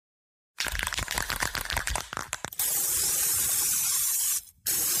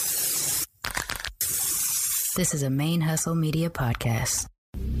This is a Main Hustle Media podcast.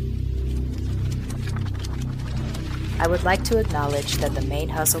 I would like to acknowledge that the Main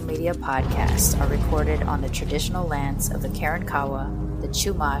Hustle Media podcasts are recorded on the traditional lands of the Karankawa, the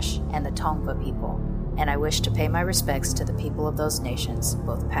Chumash, and the Tongva people, and I wish to pay my respects to the people of those nations,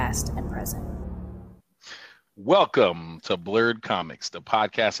 both past and present. Welcome to Blurred Comics, the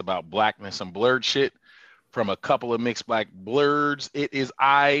podcast about blackness and blurred shit from a couple of mixed black blurs. It is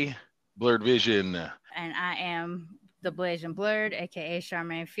I, Blurred Vision. And I am the Blazing Blurred, aka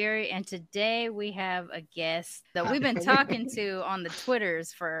Charmaine Fury. And today we have a guest that we've been talking to on the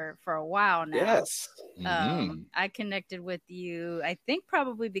Twitters for a while now. Yes. I connected with you, I think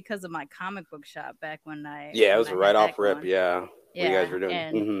probably because of my comic book shop back when I it was right off rip. One. Yeah. What you guys were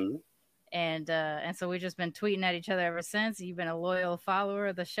doing. And so we've just been tweeting at each other ever since. You've been a loyal follower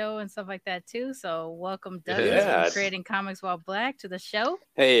of the show and stuff like that too. So welcome, Douglas, from Creating Comics While Black, to the show.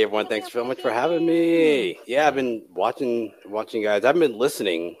 Hey everyone, thanks so much for having me. Yeah, I've been watching you guys. I've been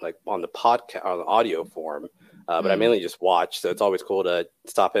listening like on the podcast, on the audio form, but I mainly just watch. So it's always cool to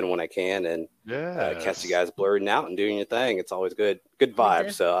stop in when I can and catch you guys blurring out and doing your thing. It's always good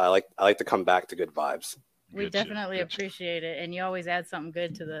vibes. So I like to come back to good vibes. We definitely appreciate it, and you always add something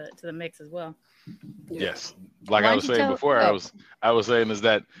good to the mix as well. Yes, like I was saying before, I was saying is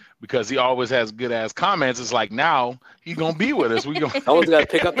that because he always has good ass comments, it's like now he's gonna be with us. Someone's got to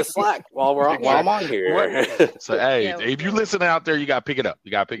pick up the slack while I'm on here. So hey, if you listen out there, you got to pick it up.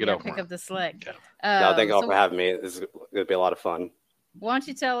 You got to pick it up. Pick up the slack. No, thank you all for having me. This is gonna be a lot of fun. Why don't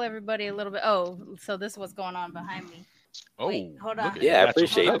you tell everybody a little bit? Oh, so this is what's going on behind me. Wait, hold on. Yeah, I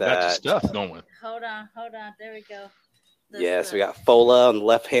appreciate that. Stuff going. Hold on. There we go. Yes, we got Fola on the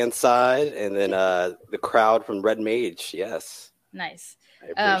left-hand side, and then the crowd from Red Mage. Yes. Nice.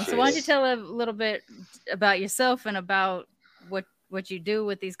 So why don't you tell a little bit about yourself and about what you do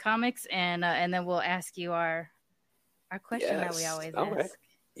with these comics, and then we'll ask you our question that we always ask. Right.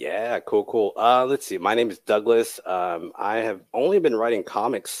 Yeah, cool. Let's see. My name is Douglas. I have only been writing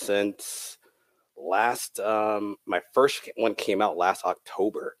comics since my first one came out last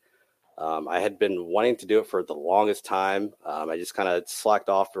October. I had been wanting to do it for the longest time. I just kind of slacked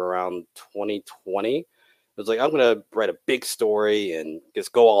off around 2020. It was like, I'm going to write a big story and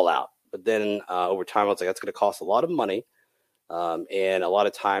just go all out. But then over time, I was like, that's going to cost a lot of money and a lot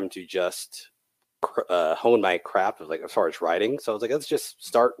of time to just hone my craft like as far as writing. So I was like, let's just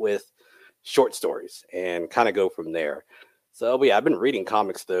start with short stories and kind of go from there. So yeah, I've been reading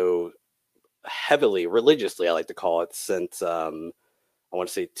comics though heavily, religiously, I like to call it, since I want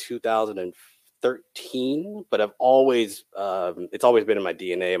to say 2013. But I've always it's always been in my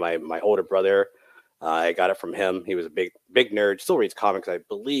DNA. My older brother, I got it from him. He was a big nerd, still reads comics, I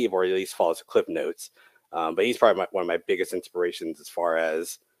believe, or at least follows the Cliff Notes. But he's probably one of my biggest inspirations as far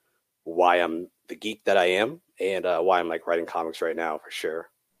as why I'm the geek that I am and why I'm like writing comics right now, for sure.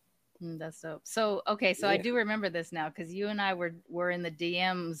 That's dope. So okay, I do remember this now because you and I were in the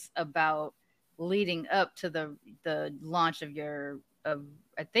DMs about leading up to the launch of I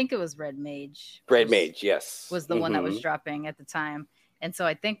think it was Red Mage. Mage, yes, was the one that was dropping at the time, and so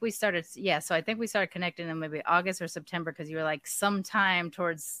I think we started. Yeah, so I think we started connecting in maybe August or September because you were like sometime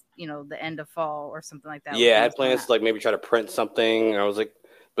towards the end of fall or something like that. Yeah, I had plans to like maybe try to print something. I was like,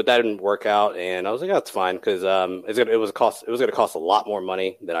 but that didn't work out, and I was like, that's fine because it was going to cost a lot more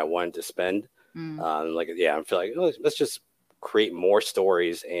money than I wanted to spend. I feel like let's just create more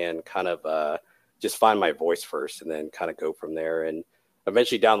stories and kind of just find my voice first and then kind of go from there. And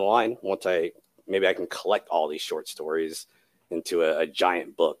eventually down the line, once I can collect all these short stories into a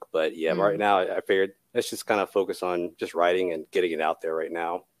giant book. But yeah, right now I figured let's just kind of focus on just writing and getting it out there right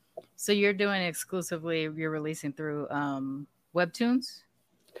now. So you're doing exclusively, you're releasing through Webtoons?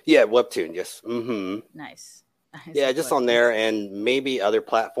 Yeah, Webtoon, yes. Mm-hmm. Nice. Yeah, just on there and maybe other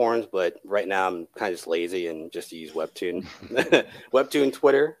platforms, but right now I'm kind of just lazy and just use Webtoon. Webtoon,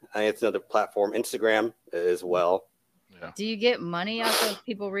 Twitter, it's another platform, Instagram as well. Yeah. Do you get money out of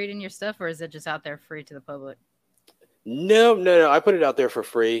people reading your stuff, or is it just out there free to the public? No. I put it out there for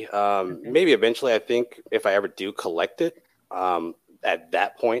free. Maybe eventually, I think if I ever do collect it, at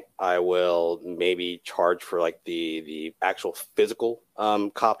that point, I will maybe charge for like the actual physical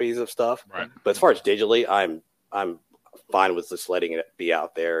copies of stuff. Right. But as far as digitally, I'm fine with just letting it be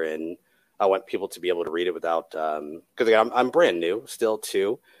out there, and I want people to be able to read it without because I'm brand new still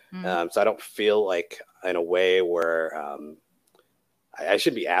too, so I don't feel like in a way where I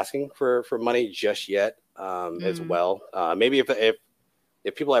should be asking for money just yet as well. Maybe if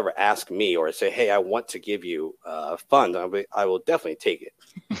people ever ask me or say, "Hey, I want to give you funds," I will definitely take it.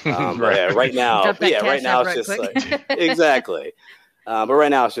 Right now, it's just like, exactly. But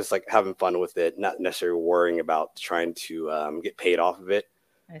right now it's just like having fun with it, not necessarily worrying about trying to get paid off of it.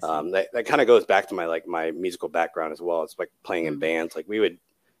 That kind of goes back to my musical background as well. It's like playing in bands. Like we would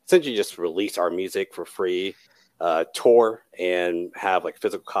essentially just release our music for free, tour, and have like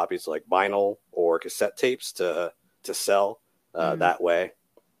physical copies like vinyl or cassette tapes to sell that way.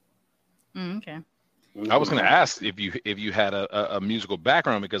 Okay. I was going to ask if you had a musical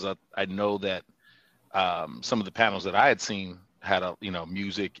background, because I know that some of the panels that I had seen had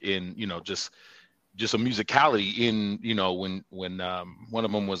music in, just a musicality in, when one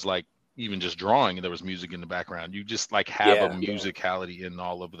of them was like even just drawing and there was music in the background. You just like have a musicality in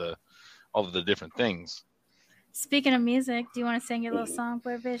all of the different things. Speaking of music, do you want to sing your little song,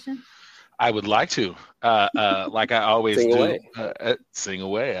 Blurred Vision? I would like to, like I always sing do. Away. Sing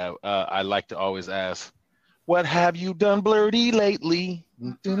away. I like to always ask, "What have you done, Blurdy, lately?"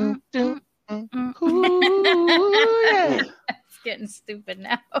 Ooh, yeah. It's getting stupid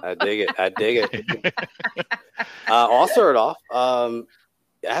now. I dig it. I'll start off. I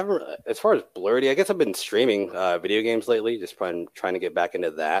haven't, as far as Blurdy, I guess I've been streaming video games lately, just trying to get back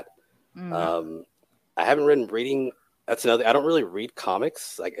into that. I haven't been reading. That's another. I don't really read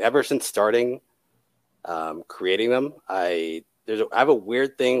comics. Like ever since starting creating them, I have a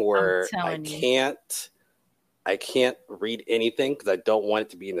weird thing where I can't read anything because I don't want it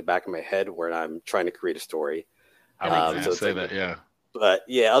to be in the back of my head when I'm trying to create a story. I was say that, yeah. But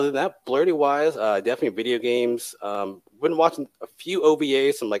yeah, other than that, Blurdy wise, definitely video games. Been watching a few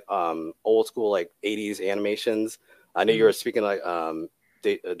OVAs, some like old school like 80s animations. I know you were speaking like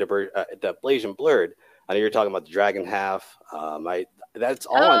the Blasian Blurred. I know you're talking about the Dragon Half. That's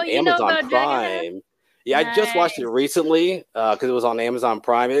all on Amazon Prime. Yeah, nice. I just watched it recently because it was on Amazon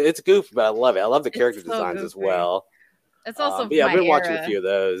Prime. It's goofy, but I love it. I love the character designs as well. It's also yeah, I've been watching a few of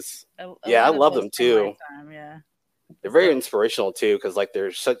those. I love them too. Yeah, they're very inspirational too because like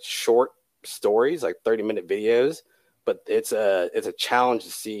they're such short stories, like 30-minute videos. But it's a challenge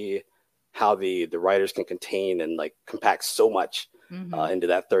to see how the writers can contain and like compact so much into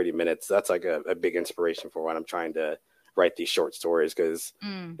that 30 minutes. That's like a big inspiration for when I'm trying to write these short stories because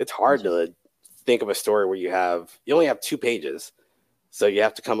it's hard to think of a story where you only have 2 pages. So you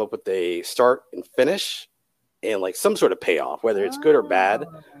have to come up with a start and finish and like some sort of payoff, whether it's good or bad.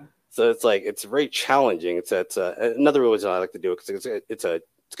 So it's like, it's very challenging. It's another reason I like to do it because it's going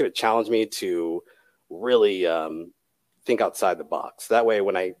to challenge me to really think outside the box. That way,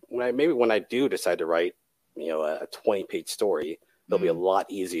 when I do decide to write, a 20-page story, it'll be a lot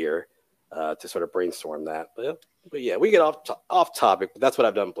easier to sort of brainstorm that. But yeah, we get off topic, but that's what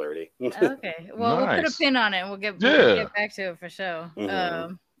I've done, Blurdy. Okay, well, nice. We'll put a pin on it and we'll get back to it for sure.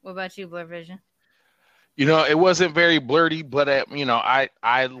 What about you, Blurred Vision? It wasn't very blurty, but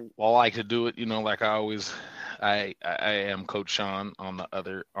I like to do it. Like I always, I am Coach Sean on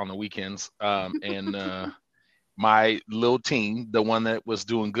the weekends, and my little team, the one that was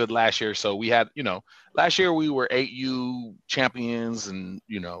doing good last year. So we had, last year we were 8U champions and,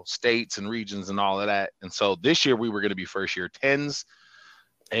 states and regions and all of that. And so this year we were going to be first year 10s.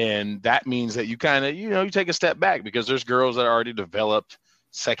 And that means that you kind of, you take a step back because there's girls that are already developed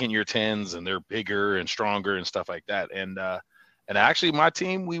second year 10s and they're bigger and stronger and stuff like that. And actually my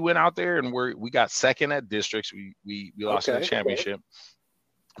team, we went out there and we got second at districts. We lost in the championship,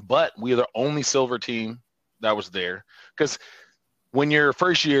 but we are the only silver team that was there because when you're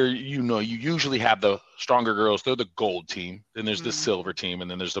first year, you usually have the stronger girls. They're the gold team. Then there's the silver team,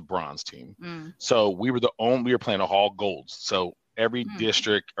 and then there's the bronze team. So we were we were playing all golds. So every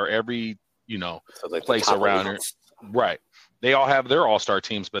district or every place around here, right? They all have their all-star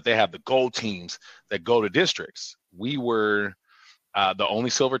teams, but they have the gold teams that go to districts. We were the only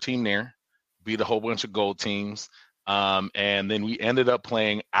silver team there, beat a whole bunch of gold teams, and then we ended up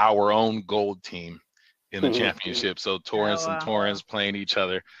playing our own gold team in the championship. So Torrance and Torrance playing each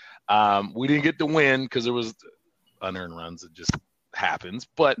other. We didn't get the win because there was unearned runs. It just happens,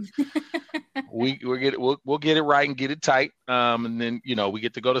 but we'll get it right and get it tight. And then, we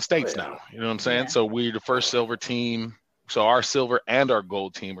get to go to states now, you know what I'm saying? Yeah. So we're the first silver team. So our silver and our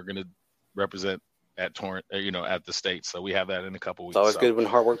gold team are going to represent at Torrance, at the states. So we have that in a couple weeks. It's always good when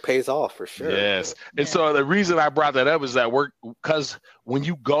hard work pays off for sure. Yes. And so the reason I brought that up is that because when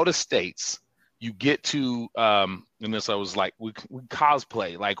you go to states, you get to, and this I was like, we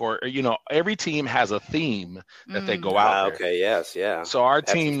cosplay, like, or, every team has a theme that they go out there. Okay, yes, yeah. So our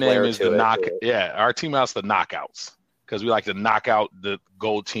team name is our team house the Knockouts, because we like to knock out the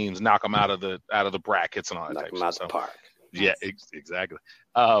gold teams, knock them out of the brackets and all that. Knock them out the park. Yeah, exactly.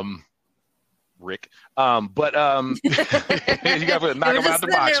 Rick. But you got to knock him out the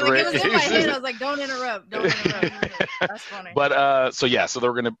box, there, Rick. Like, it was in my head. I was like, don't interrupt. That's funny. But so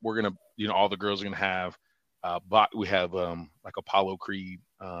we're gonna all the girls are gonna have we have like Apollo Creed,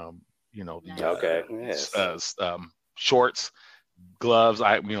 Okay. Yes. Shorts, gloves.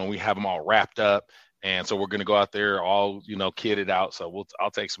 We have them all wrapped up. And so we're gonna go out there all kitted out. So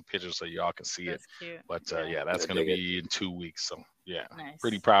I'll take some pictures so y'all can see That's it. cute. But that's gonna be in 2 weeks. So Nice.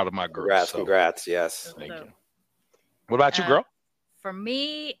 pretty proud of my girls. Congrats. Yes. Thank you. What about you, girl? For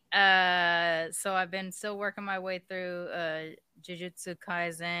me, so I've been still working my way through Jujutsu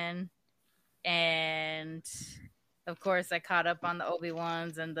Kaisen, and of course I caught up on the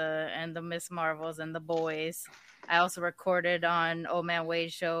Obi-Wans and the Miss Marvels and the boys. I also recorded on Old Man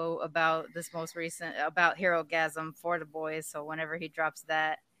Wade's show about this most recent about Herogasm for the boys. So whenever he drops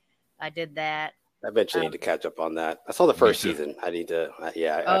that, I did that. I eventually need to catch up on that. I saw the first season. I need to. I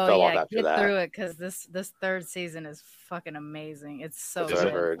fell off after that. Get through it because this third season is fucking amazing. It's so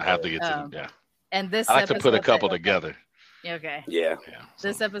good. I have to get to them. Yeah. And this I like to put a couple together. Okay. Yeah.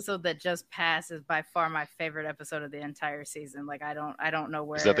 This episode that just passed is by far my favorite episode of the entire season. Like I don't know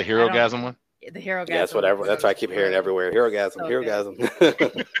where. Is that the Herogasm one? The Herogasm. Yeah, that's whatever. That's what I keep hearing everywhere. Herogasm. So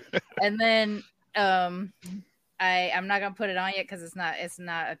Herogasm. And then I'm not gonna put it on yet because it's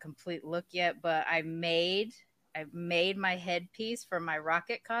not a complete look yet. But I made my headpiece for my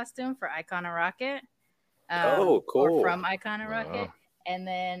Rocket costume for Icon of Rocket. Oh, cool. Or from Icon of Rocket. And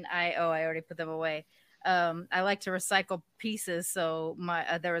then I already put them away. I like to recycle pieces, so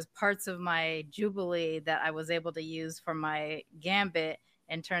there was parts of my Jubilee that I was able to use for my Gambit,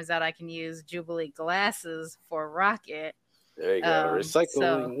 and turns out I can use Jubilee glasses for Rocket. There you go,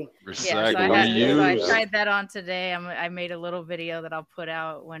 recycling. So I tried that on today. I made a little video that I'll put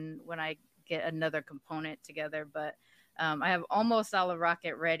out when I get another component together. But I have almost all of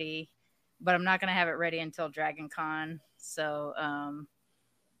Rocket ready, but I'm not gonna have it ready until Dragon Con. So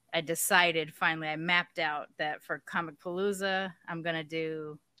I decided finally, I mapped out that for Comic Palooza, I'm going to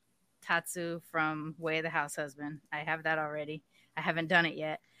do Tatsu from Way of the House Husband. I have that already. I haven't done it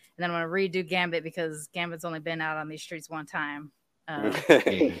yet. And then I'm going to redo Gambit because Gambit's only been out on these streets one time.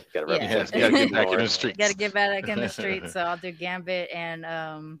 Gotta get back in the streets. Got to get back in the streets. So I'll do Gambit and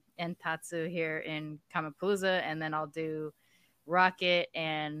Tatsu here in Comic Palooza. And then I'll do Rocket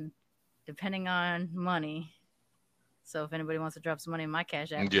and depending on money. So if anybody wants to drop some money in my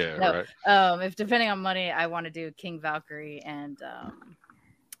cash app, right. If depending on money, I want to do King Valkyrie and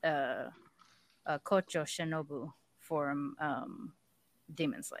Kocho Shinobu for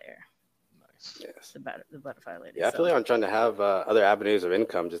Demon Slayer. Nice. Yes. The butterfly lady. Yeah, I feel like I'm trying to have other avenues of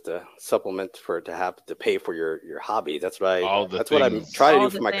income just to supplement to pay for your hobby. That's what I'm trying to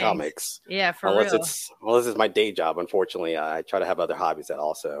do for my comics. Yeah, unless it's my day job. Unfortunately, I try to have other hobbies that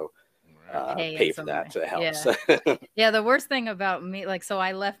also pay for that, so it helps. Yeah, the worst thing about me, so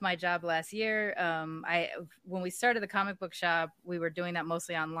I left my job last year. When we started the comic book shop, we were doing that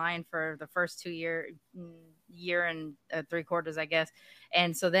mostly online for the first year and 3/4, I guess.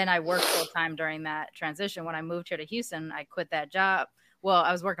 And so then I worked full time during that transition. When I moved here to Houston, I quit that job. Well,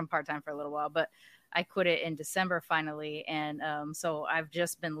 I was working part time for a little while, but I quit it in December finally. And so I've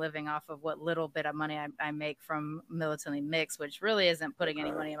just been living off of what little bit of money I make from Militantly Mixed, which really isn't putting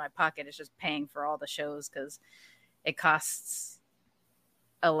any money in my pocket. It's just paying for all the shows because it costs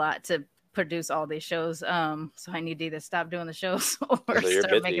a lot to produce all these shows. So I need to either stop doing the shows or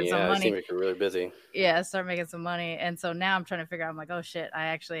start making some money. You seem like you're really busy. Yeah, start making some money. And so now I'm trying to figure out, I'm like, oh shit, I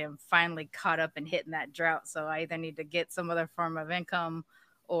actually am finally caught up and hitting that drought. So I either need to get some other form of income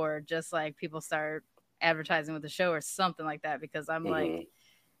or just like people start advertising with the show or something like that, because I'm like,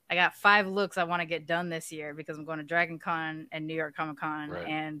 I got 5 looks I want to get done this year because I'm going to Dragon Con and New York Comic Con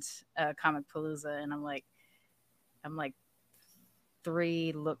and Comic Palooza, and I'm like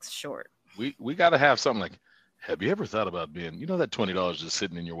 3 looks short. We got to have something like, have you ever thought about being, that $20 just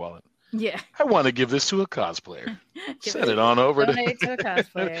sitting in your wallet? Yeah. I want to give this to a cosplayer. Send it on over donate to a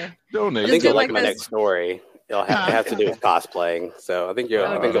cosplayer. Donate. I think you'll like my next story. It'll have to do with cosplaying. So I think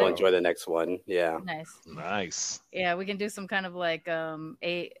you'll enjoy the next one. Yeah. Nice. Yeah, we can do some kind of like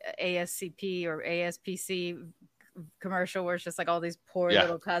ASCP or ASPC commercial where it's just like all these poor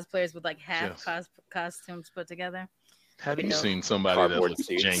little cosplayers with like half costumes put together. Have you seen somebody that looks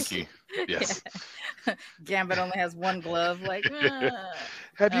janky? Yes. Gambit only has one glove. Like,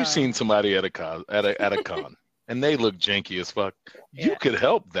 have you seen somebody at a con and they look janky as fuck? You could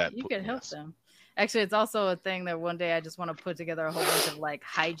help that. You could help them. Actually, it's also a thing that one day I just want to put together a whole bunch of like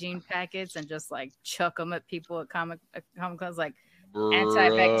hygiene packets and just like chuck them at people at Comic Cons. Like,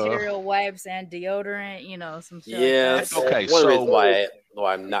 antibacterial wipes and deodorant, some shit Yeah, like that. Okay, one of the reasons so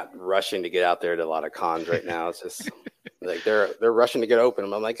why I'm not rushing to get out there to a lot of cons right now. It's just like they're rushing to get open.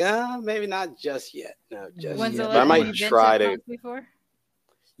 I'm like, maybe not just yet. No, just When's the yet. last But I time might you've been try to to. cons before?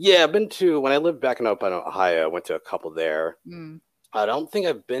 Yeah, I've been to when I lived back in Oakland, Ohio. I went to a couple there. Mm. I don't think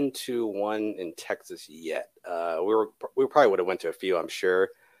I've been to one in Texas yet. We probably would have went to a few, I'm sure,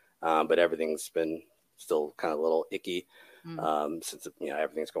 but everything's been still kind of a little icky since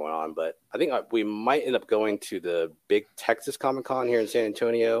everything's going on. But I think we might end up going to the big Texas Comic Con here in San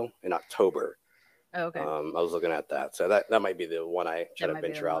Antonio in October. Oh, okay. I was looking at that, so that might be the one I try to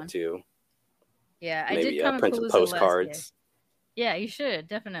venture out to. Yeah, I maybe did Comic print some Palooza postcards. Yeah, you should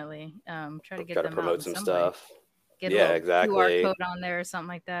definitely try to get try to them promote out some some stuff. Get yeah, a exactly. QR code on there or something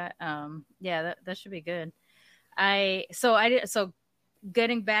like that. Yeah, that should be good. So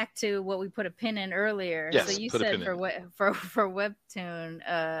getting back to what we put a pin in earlier. Yes, so you said for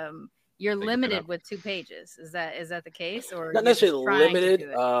Webtoon, you're limited with 2 pages. Is that the case, or not necessarily limited?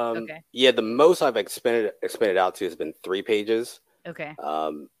 Okay. Yeah, the most I've expanded out to has been 3 pages. Okay.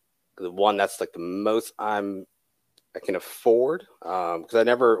 The one that's like the most I can afford, because I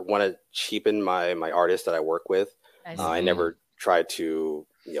never want to cheapen my artists that I work with. I never try to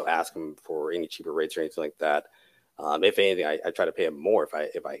ask them for any cheaper rates or anything like that. If anything, I try to pay them more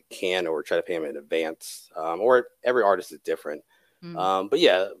if I can, or try to pay them in advance. Or every artist is different. But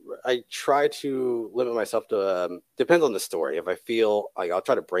yeah, I try to limit myself to depends on the story. If I feel like I'll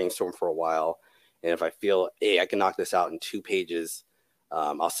try to brainstorm for a while, and if I feel, hey, I can knock this out in 2 pages,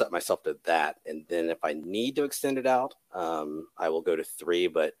 I'll set myself to that. And then if I need to extend it out, I will go to 3.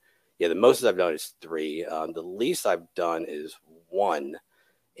 But yeah, the most I've done is 3. The least I've done is 1,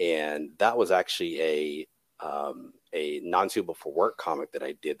 and that was actually a non-suitable for work comic that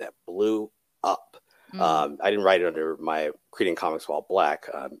I did that blew up. I didn't write it under my Creating Comics While Black.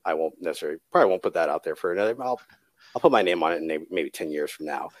 I probably won't put that out there for another. I'll put my name on it in maybe 10 years from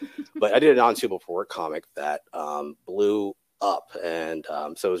now. But I did a non-suitable for work comic that blew up, and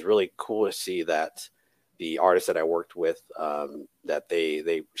so it was really cool to see that the artists that I worked with, that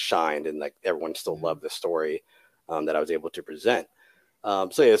they shined, and like everyone still loved the story that I was able to present. So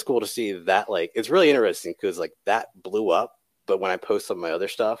yeah, it's cool to see that. Like, it's really interesting because like that blew up, but when I post some of my other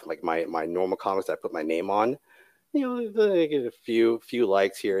stuff, like my normal comics that I put my name on, they get a few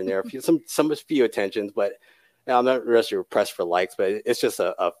likes here and there, some few attentions, but I'm not really pressed for likes. But it's just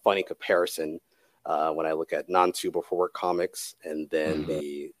a funny comparison when I look at non-suitable for work comics and then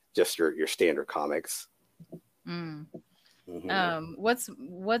just your standard comics. What's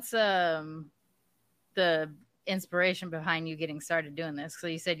the inspiration behind you getting started doing this? So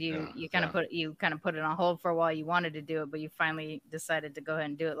you said you kind of put it on hold for a while. You wanted to do it, but you finally decided to go ahead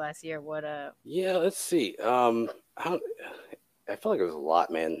and do it last year. Yeah, let's see. I feel like it was a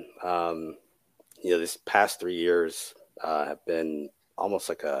lot, man. This past 3 years have been almost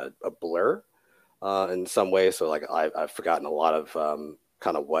like a blur in some ways. So like I've forgotten a lot of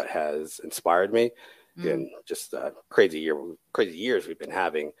kind of what has inspired me, and just crazy years we've been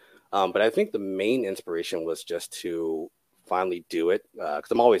having. But I think the main inspiration was just to finally do it,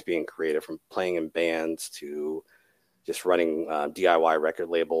 because I'm always being creative, from playing in bands to just running DIY record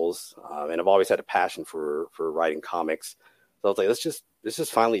labels, and I've always had a passion for writing comics. So I was like, let's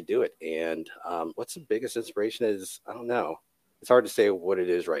just finally do it. And what's the biggest inspiration is, I don't know. It's hard to say what it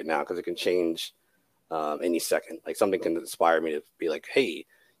is right now because it can change any second. Like something can inspire me to be like, hey,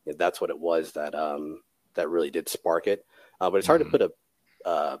 that's what it was that really did spark it. But it's hard to put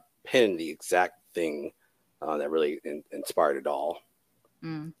a pin in the exact thing that really inspired it all.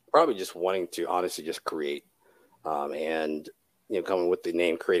 Probably just wanting to honestly just create, and coming with the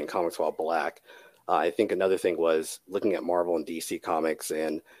name Creating Comics While Black. I think another thing was looking at Marvel and DC comics,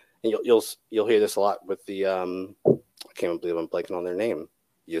 and you'll hear this a lot with the I can't believe I'm blanking on their name.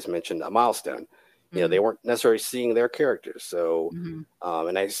 You just mentioned a Milestone. They weren't necessarily seeing their characters. So,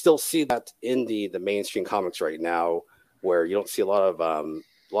 and I still see that in the mainstream comics right now, where you don't see a lot of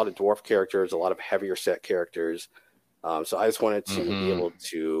dwarf characters, a lot of heavier set characters. So I just wanted to be able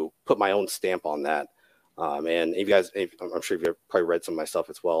to put my own stamp on that. And if you guys, I'm sure you've probably read some of my stuff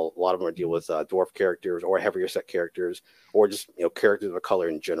as well. A lot of them deal with dwarf characters or heavier set characters, or just characters of color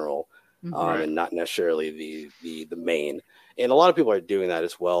in general, and not necessarily the main. And a lot of people are doing that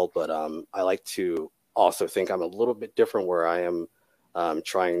as well. But I like to also think I'm a little bit different, where I am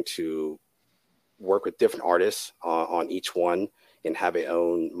trying to work with different artists on each one and have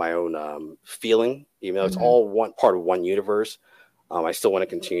my own feeling, even though it's all one part of one universe. I still want to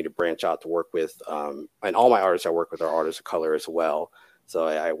continue to branch out to work with, and all my artists I work with are artists of color as well. So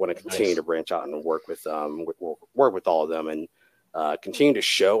I want to continue to branch out and work with all of them. And continue to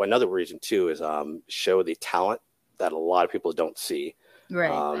show. Another reason too is show the talent that a lot of people don't see,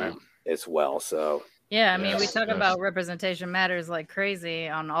 Right. as well. So yeah, I mean, we Yes, talk yes. about representation matters like crazy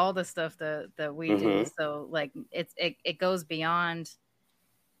on all the stuff that we do. So like it goes beyond.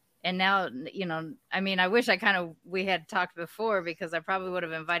 And now, you know, I mean, I wish we had talked before, because I probably would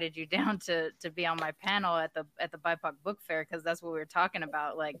have invited you down to be on my panel at the BIPOC Book Fair, because that's what we were talking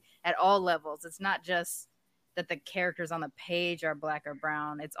about, like at all levels. It's not just that the characters on the page are black or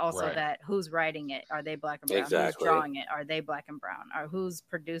brown. It's also Right. that who's writing it, are they black and brown? Exactly. Who's drawing it, are they black and brown? Or who's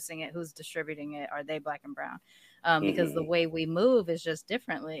producing it, who's distributing it, are they black and brown? Because the way we move is just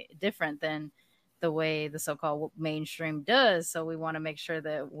different than the way the so-called mainstream does. So we want to make sure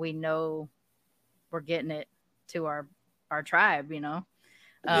that we know we're getting it to our tribe, you know?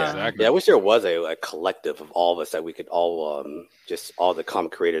 Exactly. Yeah, I wish there was a collective of all of us that we could all just all the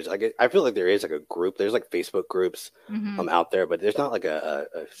comic creators. I feel like there is like a group. There's like Facebook groups out there, but there's not like a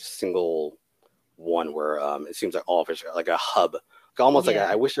single one where it seems like all of us are like a hub. Like almost like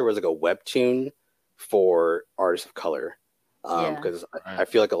I wish there was like a webtoon for artists of color. Because I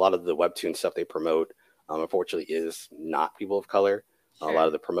feel like a lot of the webtoon stuff they promote, unfortunately, is not people of color. Sure. A lot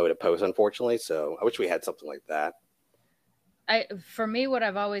of the promoted posts, unfortunately. So I wish we had something like that. For me, what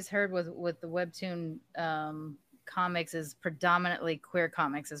I've always heard with the webtoon comics is predominantly queer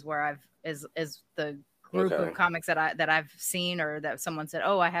comics is where is the group of comics that I've seen, or that someone said,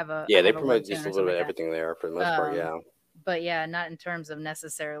 oh, I have a they promote just a little bit of everything there for the most part. Yeah, but yeah, not in terms of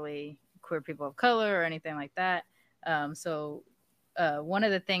necessarily queer people of color or anything like that. So one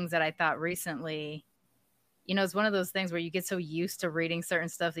of the things that I thought recently, you know, it's one of those things where you get so used to reading certain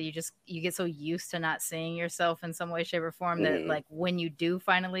stuff that you get so used to not seeing yourself in some way, shape, or form that like when you do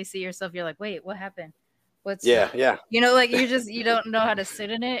finally see yourself, you're like, wait, what happened? Yeah. You know, like you don't know how to sit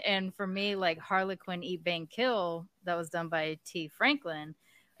in it. And for me, like Harlequin Eat, Bang, Kill, that was done by T. Franklin,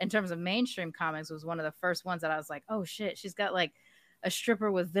 in terms of mainstream comics, was one of the first ones that I was like, oh shit, she's got like a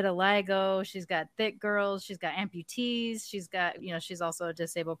stripper with vitiligo, she's got thick girls, she's got amputees, she's got, you know, she's also a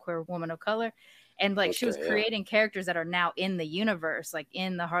disabled queer woman of color. And like she was creating characters that are now in the universe, like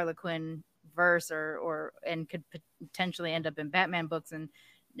in the Harlequin verse, or and could potentially end up in Batman books and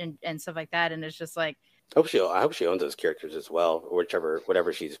stuff like that. And it's just like, I hope she owns those characters as well, or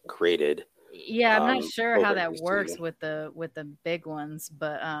whatever she's created. Yeah, I'm not sure how that works with the big ones,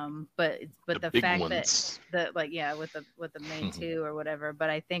 but the fact ones. that like with the main two or whatever. But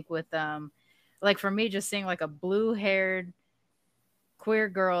I think with like for me, just seeing like a blue-haired queer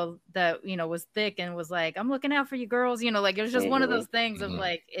girl that, you know, was thick and was like, I'm looking out for you girls, you know, like it was just one of those things of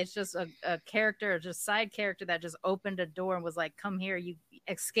like, it's just a character, just side character that just opened a door and was like, come here, you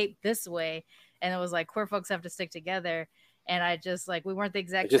escape this way. And it was like, queer folks have to stick together. And I just like, we weren't the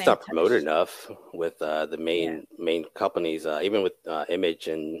exact it's just same not promoted enough with the main companies, even with Image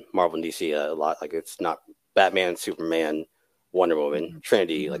and Marvel and DC a lot. Like it's not Batman, Superman, Wonder Woman,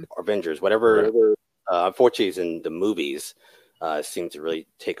 Trinity, like Avengers, whatever. Unfortunately, is in the movies. Seem to really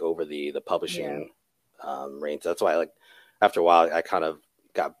take over the publishing reins. That's why, like, after a while, I kind of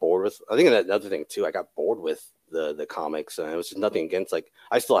got bored with. I think another thing too, I got bored with the comics, and it was just nothing against. Like,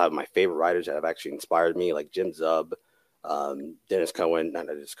 I still have my favorite writers that have actually inspired me, like Jim Zub, Dennis Cohen, not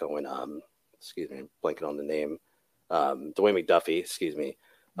Dennis Cohen. Excuse me, I'm blanking on the name. Dwayne McDuffie. Excuse me.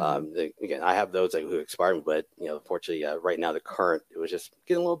 Again, I have those who inspired me, but you know, unfortunately, right now the current, it was just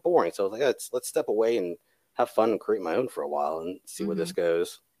getting a little boring. So I was like, let's step away and have fun and create my own for a while and see where this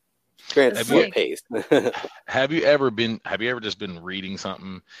goes. Granted, slow pace. Have you ever just been reading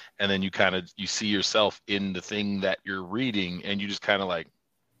something and then you see yourself in the thing that you're reading and you just kind of like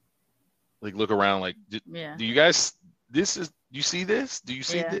look around like, do you guys, do you see this? Do you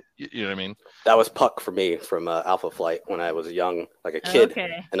see this? You know what I mean? That was Puck for me from Alpha Flight when I was young, like a kid.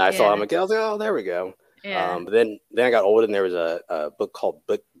 And I saw him again. I was like, oh, there we go. But then I got older and there was a book called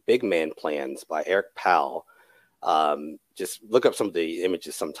Big Man Plans by Eric Powell. Just look up some of the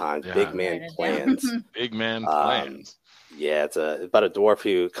images sometimes. Big Man Plans. Big Man Plans. Yeah, it's about a dwarf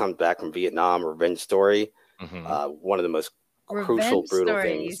who comes back from Vietnam, revenge story. One of the most crucial, brutal story,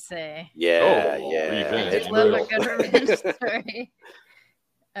 things. You say? Yeah. It's brutal. A good revenge story.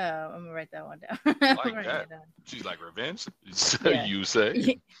 I'm gonna write that one down. Like that. She's like revenge. You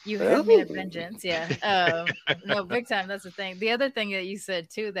say you have me at vengeance. Yeah. No, big time. That's the thing. The other thing that you said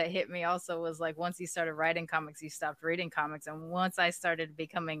too that hit me also was like once you started writing comics, you stopped reading comics, and once I started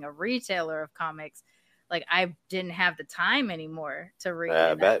becoming a retailer of comics, like I didn't have the time anymore to read.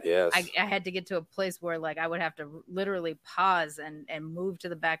 I bet, yes. I had to get to a place where like I would have to literally pause and move to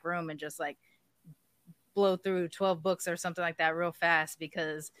the back room and just like blow through 12 books or something like that real fast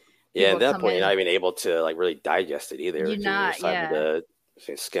because Yeah, people at that come point, in. you're not even able to like really digest it either. You're You're not, just having to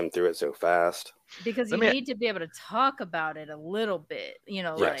skim through it so fast. because Let you me need to be able to talk about it a little bit,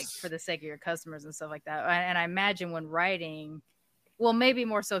 like for Yes. the sake of your customers and stuff like that. And I imagine when writing, well, maybe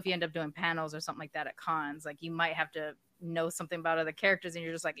more so if you end up doing panels or something like that at cons, like you might have to know something about other characters, and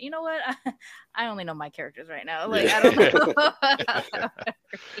you're just like, you know what, I only know my characters right now. Like, I don't know.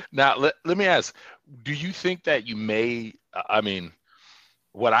 Now, let me ask, do you think that you may, I mean,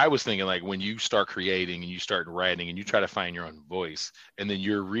 what I was thinking, like when you start creating and you start writing and you try to find your own voice, and then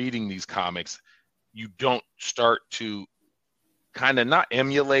you're reading these comics, you don't start to kind of not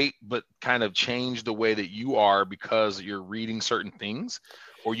emulate, but kind of change the way that you are because you're reading certain things,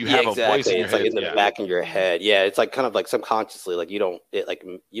 or you have a voice in your It's head. like in the back of your head. Yeah, it's like kind of like subconsciously, like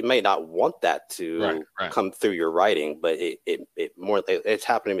you may not want that to Right. come through your writing, but it's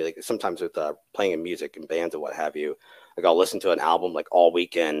happened to me like sometimes with playing in music and bands and what have you. Like I'll listen to an album like all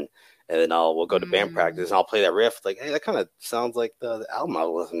weekend, and then we'll go to band practice and I'll play that riff. Like, hey, that kind of sounds like the album I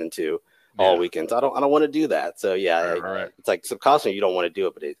was listening to all weekend. So I don't want to do that. So it's like subconsciously you don't want to do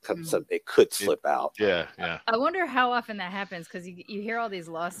it, but it could slip out. Yeah. I wonder how often that happens, because you hear all these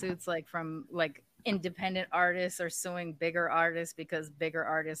lawsuits like from like independent artists are suing bigger artists because bigger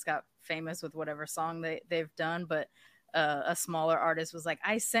artists got famous with whatever song they've done, but a smaller artist was like,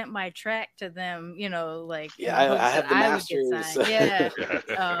 I sent my track to them, like I have the masters.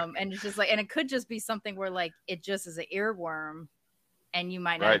 And it's just like, and it could just be something where like it just is an earworm and you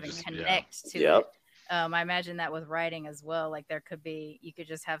might not even connect to it. I imagine that with writing as well. Like there could be, you could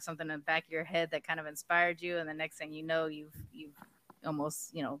just have something in the back of your head that kind of inspired you, and the next thing you know, you've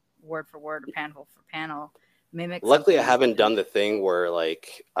almost, word for word or panel for panel mimic. Luckily, I haven't done the thing where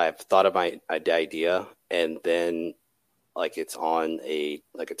like I've thought of my idea and then like it's on a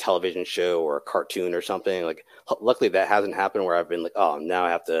television show or a cartoon or something. Like luckily that hasn't happened where I've been like, oh, now I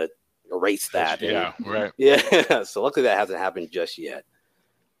have to erase that. Yeah. So luckily that hasn't happened just yet.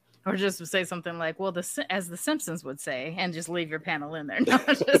 Or just say something like, well, as the Simpsons would say, and just leave your panel in there. No,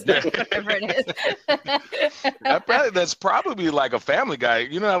 just whatever it is. That's probably like a Family Guy.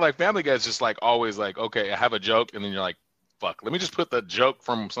 You know how like Family Guy is just like always like, okay, I have a joke, and then you're like, fuck, let me just put the joke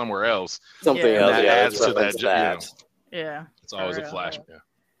from somewhere else. Something else that adds to that. Yeah. It's always a flashback. Yeah.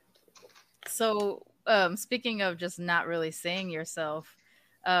 So speaking of just not really seeing yourself,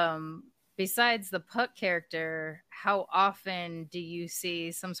 besides the Puck character, how often do you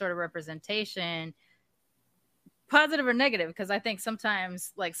see some sort of representation, positive or negative? Because I think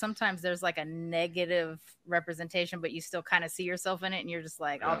sometimes there's like a negative representation, but you still kind of see yourself in it, and you're just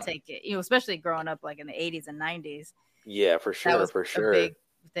like, I'll take it. Especially growing up like in the 80s and 90s. Yeah, for sure. That was a big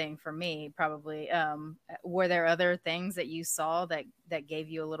thing for me, probably. Were there other things that you saw that gave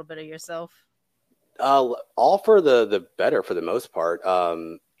you a little bit of yourself? All for the better for the most part.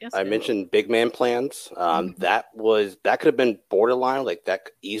 I mentioned big man plans. That could have been borderline. Like that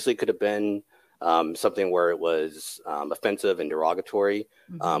easily could have been something where it was offensive and derogatory.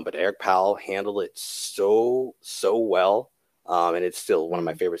 But Eric Powell handled it so well, and it's still one of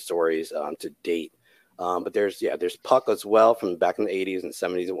my favorite stories to date. But there's Puck as well from back in the 80s and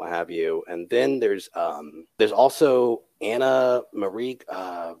 70s and what have you. And then there's also Anna Marie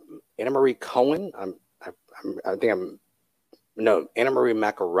Cohen. Anna Marie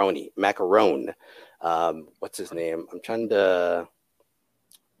Macarone. What's his name? I'm trying to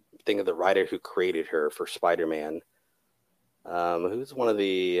think of the writer who created her for Spider-Man. Who's one of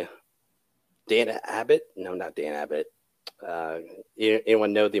the Dan Abbott? No, not Dan Abbott.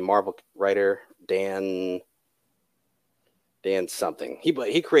 Anyone know the Marvel writer Dan something?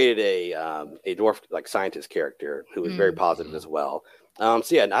 He created a dwarf like scientist character who was very positive as well. I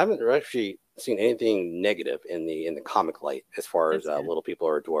haven't actually seen anything negative in the comic light as far as little people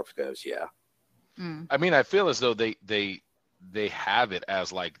or dwarfs goes. Yeah. I mean, I feel as though they have it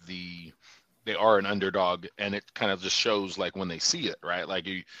as like they are an underdog, and it kind of just shows like when they see it, right? Like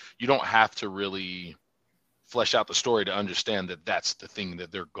you don't have to really flesh out the story to understand that that's the thing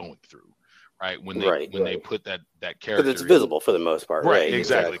that they're going through, right? When they put that character, because it's visible for the most part, right?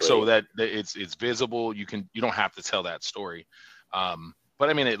 Exactly. So that it's visible. You don't have to tell that story. But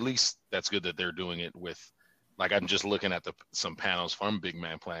I mean, at least that's good that they're doing it with, like, I'm just looking at some panels from Big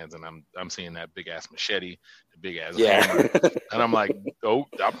Man Plans, and I'm seeing that big ass machete, the big ass hammer, and I'm like, oh,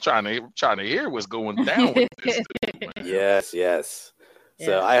 I'm trying to hear what's going down with this dude, man. Yes.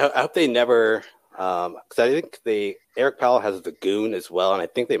 So I hope they never, because I think Eric Powell has the Goon as well, and I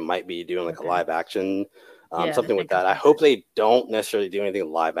think they might be doing like a live action, something with that. I hope they don't necessarily do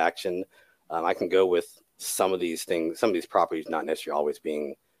anything live action. I can go with some of these things, some of these properties not necessarily always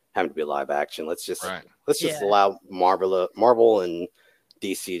having to be live action. Let's just allow Marvel and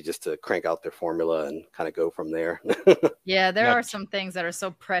DC just to crank out their formula and kind of go from there. Yeah, there Now- are some things that are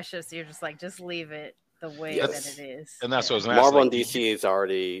so precious. You're just like, just leave it the way Yes. that it is. And that's what I was Marvel asking, and DC has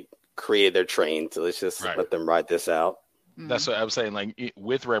already created their train, so let's just Right. let them ride this out. That's what I was saying. Like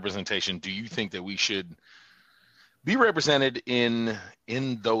with representation, do you think that we should be represented in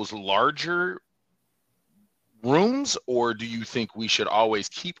those larger rooms, or do you think we should always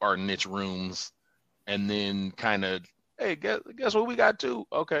keep our niche rooms and then kind of, hey, guess what we got too?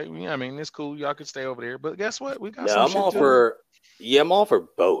 Okay, yeah, I mean it's cool. Y'all can stay over there, but guess what? We got No, some I'm shit all too. I'm all for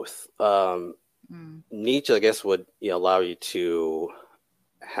both. Mm. Niche, I guess, would allow you to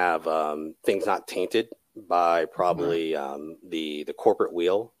have things not tainted by probably the corporate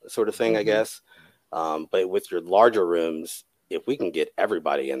wheel sort of thing, I guess. But with your larger rooms, if we can get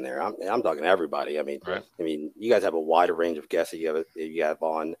everybody in there, I'm talking everybody. I mean, Right. You guys have a wider range of guests that you have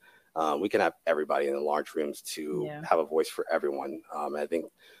on. We can have everybody in the large rooms to have a voice for everyone. I think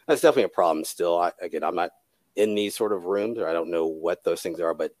that's definitely a problem still. I'm not in these sort of rooms, or I don't know what those things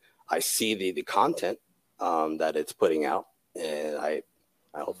are, but I see the content that it's putting out, and I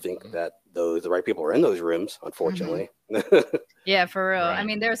don't think that the right people are in those rooms, unfortunately. Yeah, for real. Right. I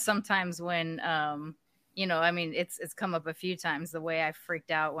mean, there's sometimes when, I mean, it's come up a few times, the way I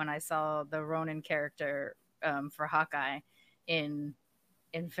freaked out when I saw the Ronin character for Hawkeye in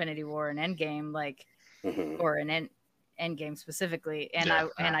Infinity War and Endgame, like, or in Endgame specifically. And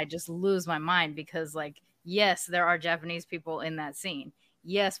I just lose my mind because, like, yes, there are Japanese people in that scene.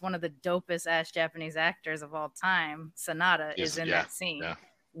 Yes, one of the dopest ass Japanese actors of all time, Sanada, is in that scene. Yeah.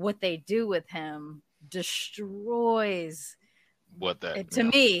 What they do with him destroys to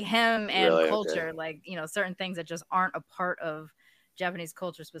me, him and really? Culture. Okay. Like, certain things that just aren't a part of Japanese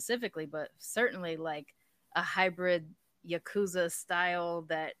culture specifically, but certainly like a hybrid Yakuza style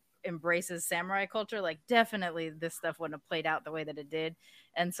that embraces samurai culture. Like, definitely this stuff wouldn't have played out the way that it did.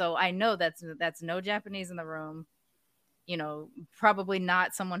 And so I know that's no Japanese in the room. Probably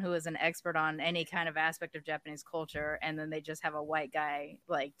not someone who is an expert on any kind of aspect of Japanese culture. And then they just have a white guy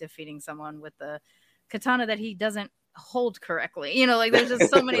like defeating someone with the katana that he doesn't hold correctly. Like, there's just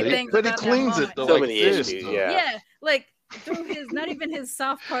so many things. But he cleans it though. So many issues. Yeah. Like through his, not even his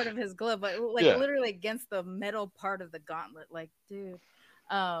soft part of his glove, but like literally against the metal part of the gauntlet. Like, dude.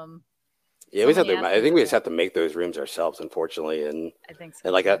 Yeah, I think we just have to make those rooms ourselves, unfortunately, and I think so.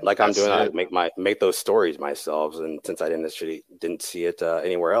 And like I'm doing, I make those stories myself, and since I didn't see it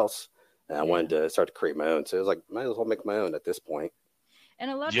anywhere else, and I wanted to start to create my own, so it was like, might as well make my own at this point. And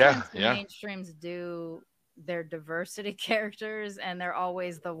a lot of times, mainstreams do their diversity characters, and they're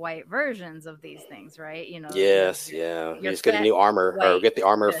always the white versions of these things, right? Yes, you just get a new armor, or get the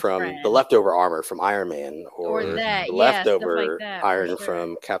armor from the leftover armor from Iron Man, or that, the leftover iron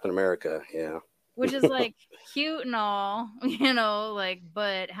from Captain America. Yeah, which is like cute and all, like,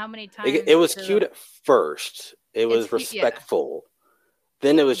 but how many times it was cute at first? It was respectful.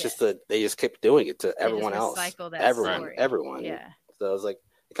 Then it was just that they just kept doing it to everyone else, everyone. Yeah. So it was like,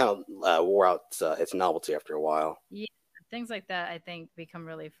 it kind of wore out its novelty after a while. Yeah, things like that I think become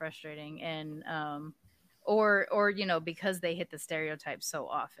really frustrating, and or because they hit the stereotypes so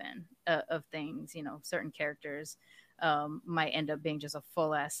often of things, certain characters might end up being just a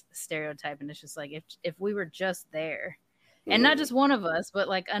full ass stereotype, and it's just like, if we were just there, and not just one of us, but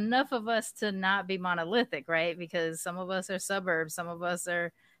like enough of us to not be monolithic, right? Because some of us are suburbs, some of us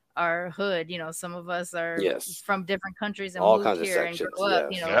are hood, some of us are from different countries and all moved here and grew up,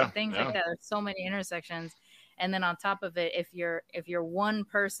 things like that. There's so many intersections. And then on top of it, if you're one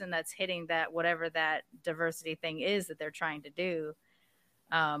person that's hitting that, whatever that diversity thing is that they're trying to do,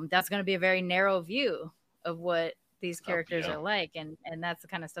 that's going to be a very narrow view of what these characters are like, and that's the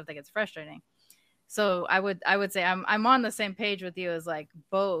kind of stuff that gets frustrating. So I would say I'm on the same page with you as like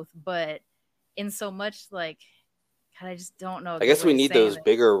both, but in so much like, I just don't know. I guess we need those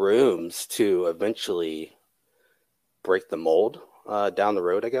bigger rooms to eventually break the mold down the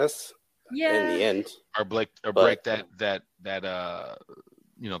road, I guess. Yeah. In the end. Or break that the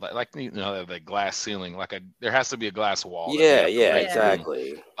glass ceiling. There has to be a glass wall. Yeah,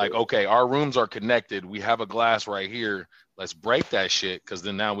 exactly. Like, okay, our rooms are connected. We have a glass right here. Let's break that shit, because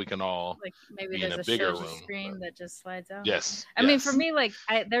then now we can all maybe be in a bigger room. Screen that just slides out. Yes. I mean, for me, like,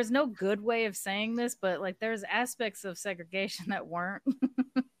 there's no good way of saying this, but like, there's aspects of segregation that weren't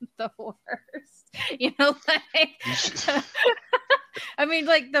the worst. I mean,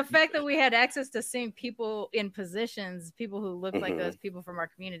 like, the fact that we had access to seeing people in positions, people who look like us, people from our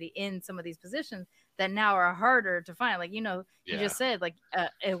community in some of these positions that now are harder to find. Like, you just said, like,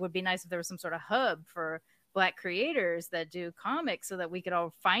 it would be nice if there was some sort of hub for Black creators that do comics so that we could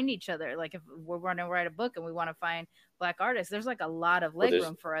all find each other. Like if we're going to write a book and we want to find Black artists, there's like a lot of leg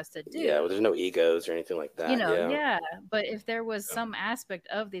room for us to do. Yeah, well, there's no egos or anything like that. You know, yeah. But if there was some aspect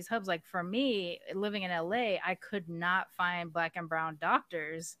of these hubs, like for me, living in LA, I could not find Black and brown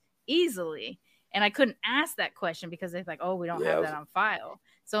doctors easily. And I couldn't ask that question because they're like, oh, we don't have that on file.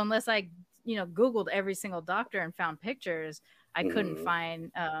 So unless I, Googled every single doctor and found pictures, I couldn't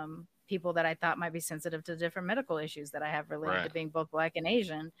find people that I thought might be sensitive to different medical issues that I have related to being both Black and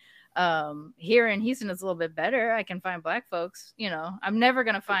Asian. Here in Houston, it's a little bit better. I can find Black folks. I'm never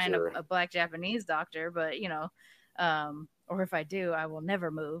going to find a Black Japanese doctor, but, or if I do, I will never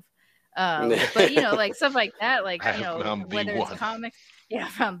move. But, like stuff like that, like, whether it's comics. Yeah,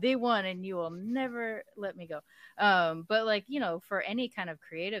 from the one, and you will never let me go. But like, for any kind of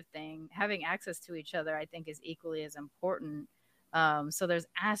creative thing, having access to each other, I think is equally as important. So there's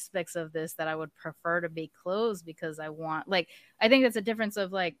aspects of this that I would prefer to be closed because I think that's a difference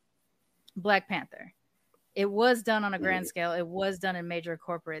of like Black Panther. It was done on a grand scale. It was done in major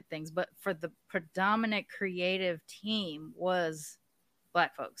corporate things, but for the predominant creative team was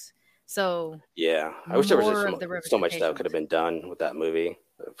Black folks. So yeah, I wish there was so much that could have been done with that movie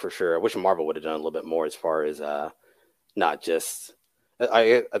for sure. I wish Marvel would have done a little bit more as far as not just.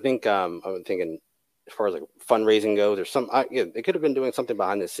 I think I'm thinking as far as like fundraising goes, or they could have been doing something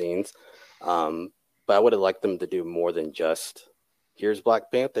behind the scenes, but I would have liked them to do more than just here's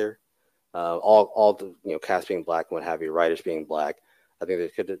Black Panther, all the cast being Black and what have you, writers being Black. I think they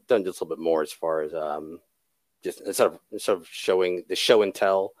could have done just a little bit more as far as just instead of showing the show and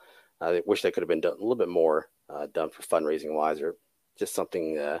tell. I wish that could have been done a little bit more done for fundraising wise, or just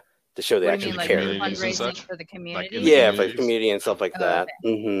something to show they actually care. Fundraising for the community, for the community and stuff like that.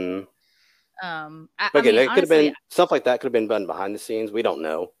 Okay. But again, it could have been stuff like that. Could have been done behind the scenes. We don't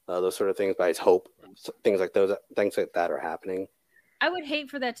know those sort of things, but I just hope things like that are happening. I would hate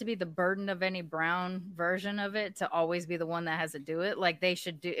for that to be the burden of any brown version of it, to always be the one that has to do it. Like they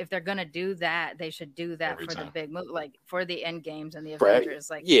should do, if they're going to do that, they should do that every for time. The big movie, like for the end games and the Avengers.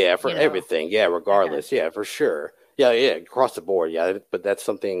 For everything. Yeah. Regardless. Yeah, for sure. Yeah. Across the board. Yeah. But that's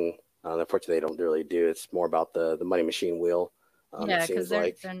something, unfortunately, they don't really do. It's more about the money machine wheel. Because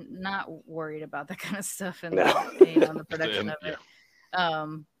they're not worried about that kind of stuff and the production of it.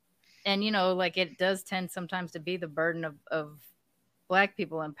 And, like it does tend sometimes to be the burden of Black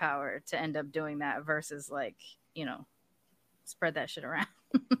people in power to end up doing that versus spread that shit around.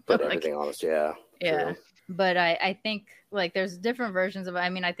 Put everything on us, yeah. Yeah. True. But I think like there's different versions of it. I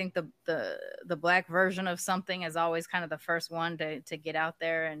mean, I think the Black version of something is always kind of the first one to get out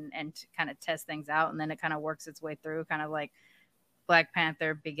there and to kind of test things out, and then it kind of works its way through, kind of like Black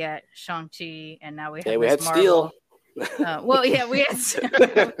Panther begat Shang-Chi, and now we had Steel. we had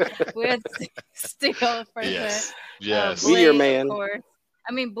Steel for yes. Blade, Meteor Man. Of course.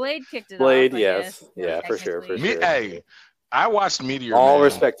 I mean, Blade kicked it Blade, off. Yes, for sure. Hey, I watched Meteor Man. All Man.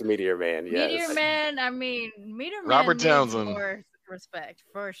 Respect to Meteor Man. Yes. Meteor Man. I mean, Meteor Man. Robert Townsend. More respect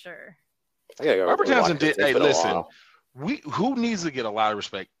for sure. Robert Townsend did. Hey, listen. Who needs to get a lot of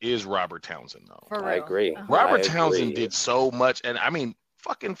respect is Robert Townsend, though. I agree. Robert Townsend did so much, and I mean,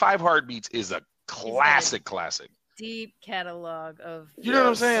 fucking Five Heartbeats is a classic. Deep catalog of know what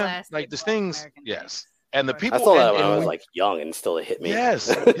I'm saying? Like the things, yes. And the people. I saw that when I was like young, and still it hit me.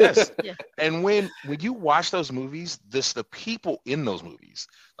 Yes. Yeah. And when you watch those movies, the people in those movies,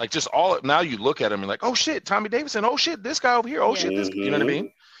 like just all now you look at them and like, oh shit, Tommy Davidson. Oh shit, this guy over here. Oh shit, this. You know what I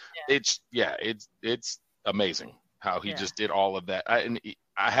mean? Yeah. It's amazing how he just did all of that. I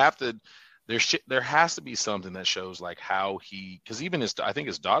have to. There has to be something that shows like how because even I think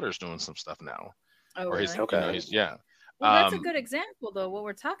his daughter's doing some stuff now. Oh, or really? Yeah. Well, that's a good example, though. What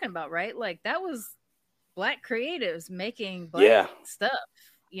we're talking about, right? Like that was Black creatives making Black stuff.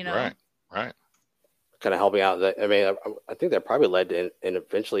 Right. Kind of helping out. I mean, I think that probably led to in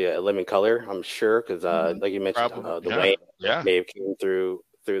eventually a Living Color. I'm sure because, like you mentioned, the Wayne Maeve came through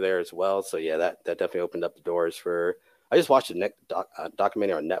there as well. So yeah, that definitely opened up the doors for. I just watched a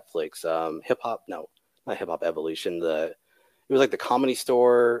documentary on Netflix. Hip Hop, no, not Hip Hop Evolution. It was like the Comedy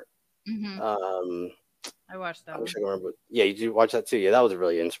Store. Mm-hmm. I watched that. I wish I could remember. Yeah, you did watch that too. Yeah, that was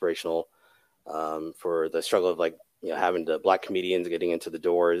really inspirational for the struggle of like having the Black comedians getting into the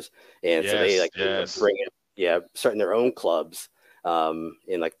doors, and so they bring it, starting their own clubs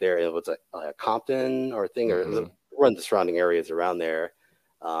in like it was like Compton or a thing or run the surrounding areas around there.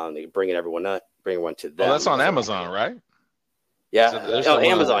 They bring everyone to them. Oh, that's on Amazon, right? Yeah, Amazon.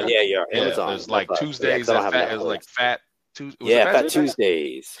 Amazon. There's like Tuesdays. Fat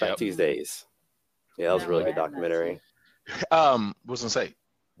Tuesdays. Fat Tuesdays. Yeah, that was a really good documentary. Was gonna say,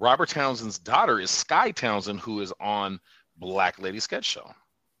 Robert Townsend's daughter is Sky Townsend, who is on Black Lady Sketch Show.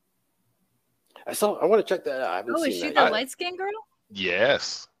 I want to check that out. I haven't Oh, is seen she that the yet. light skinned girl?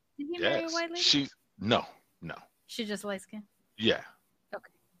 Yes. Did he marry a Yes. white lady? She no. She just light skinned. Yeah.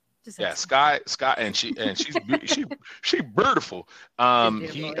 Okay. Just Yeah. asking. Sky, and she's she beautiful. She's He beautiful, yeah.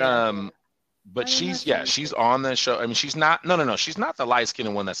 but I didn't know she's she was she's on the show. I mean, she's not. No. She's not the light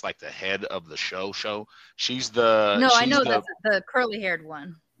skinned one that's like the head of the show. She's the. No, I she's know the, that's the curly haired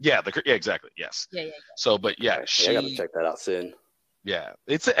one. Yeah. Yeah. Exactly. Yes. Yeah. So, but yeah, Okay, I gotta check that out soon. Yeah,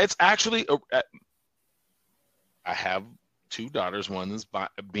 it's actually. I have two daughters. One is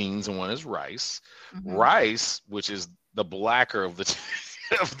beans and one is rice. Mhm. Rice, which is the blacker of the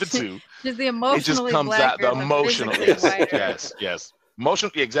two. Just the It emotionally just comes out blacker, the emotional. physically whiter. Yes.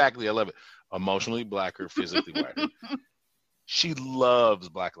 Emotionally, exactly. I love it. Emotionally blacker, physically whiter. She loves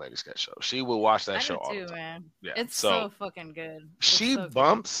Black Lady Sketch Show. She will watch that I show do all too, the time. man. Yeah. It's So so fucking good. It's she so good.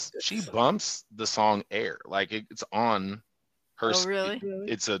 bumps the song Air. Like it's on her. Oh, really?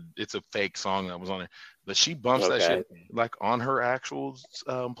 It's a fake song that was on it, but she bumps that shit like on her actual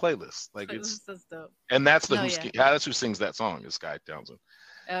playlist. Like it's so dope. and that's the No, that's who sings that song is Sky Townsend.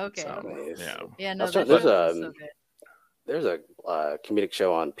 Okay. So, Nice. yeah. Yeah, no, There's that's a- so good. There's a comedic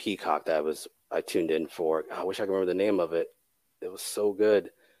show on Peacock that I tuned in for. I wish I could remember the name of it. It was so good.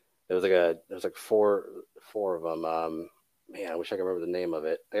 It was like four of them. Man, I wish I could remember the name of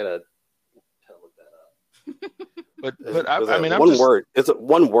it. I gotta look that up. But I mean, one word. It's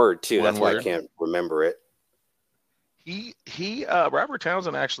one word too. One That's why word. I can't remember it. He Robert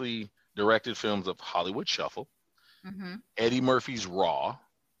Townsend actually directed films of Hollywood Shuffle, Mm-hmm. Eddie Murphy's Raw,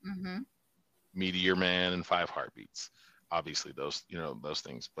 Mm-hmm. Meteor Man, and Five Heartbeats. Obviously, those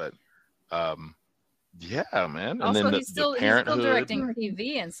things. But yeah, man. And Also, then he's still Parenthood. directing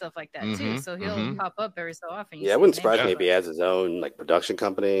TV and stuff like that too. Mhm, So he'll mhm. pop up every so often. You Yeah, see it wouldn't his surprise name me pop if he up. has his own like production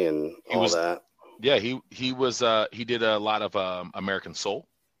company and all that. Yeah, he was he did a lot of American Soul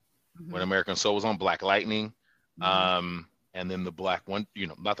Mhm. when American Soul was on, Black Lightning, Mhm. and then the Black One,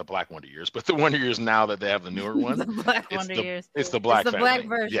 not the Black Wonder Years, but the Wonder Years now that they have the newer one. The Black It's Wonder Years. It's the Black the family. Black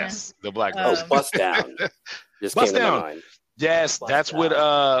version. Yes, the Black Oh, version. Bust Down. Just Bust came to my Down. mind. Yes, Bust that's Down.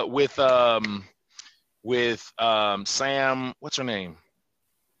 with Sam. What's her name?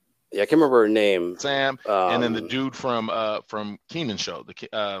 Yeah, I can't remember her name. Sam, and then the Um, dude from Keenan show.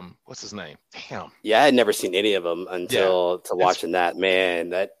 What's his name? Damn. Yeah, I had never seen any of them until watching that. Man,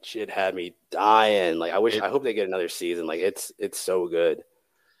 that shit had me dying. Like, I hope they get another season. Like, it's so good.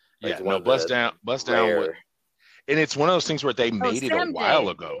 Like, Yeah, it's one no, of Bust the Down. rare- And it's one of those things where they made it a Sam while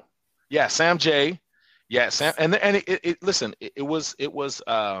J. ago. Yeah, Sam J. Yeah, Sam, and listen, it was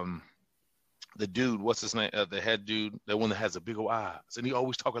the dude. What's his name? The head dude, the one that has the big old eyes, and he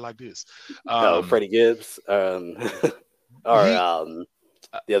always talking like this. Freddie Gibbs, or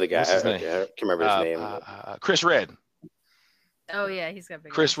the other guy. what's his I name? can't remember his name. Chris Red. Oh yeah, he's got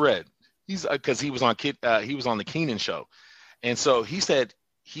big. Chris Red. He's because he was on the Keenan show, and so he said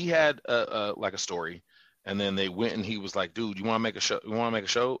he had like a story, and then they went and he was like, "Dude, you want to make a show? You want to make a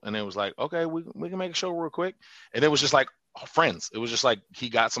show?" And it was like, "Okay, we can make a show real quick." And it was just like friends. It was just like he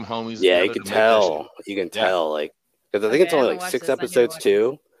got some homies. Yeah, together you can to make that shit. tell. You can tell, like, because I think Okay, it's I only haven't like watched 6 this. I need to episodes watch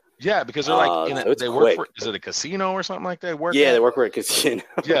too. Yeah, because they're like So it's they work for quick. is it a casino or something like that? Work Yeah, at? they work for a casino.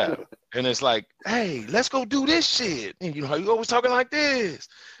 Yeah, and it's like, hey, let's go do this shit. And you know how you always talking like this.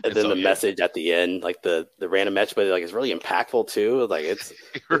 And then the message at the end, like the random match, but like it's really impactful too. Like it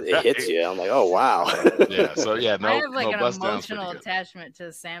hits you. I'm like, oh wow. Yeah. So yeah, I have like an Bust Down's pretty emotional good. attachment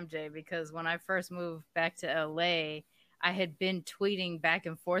to Sam J because when I first moved back to LA, I had been tweeting back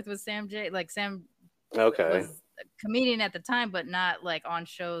and forth with Sam J. Like Sam Okay. was a comedian at the time, but not like on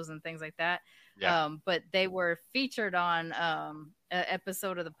shows and things like that. Yeah. But they were featured on an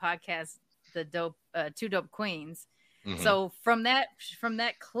episode of the podcast, the Two Dope Queens. Mhm. So from that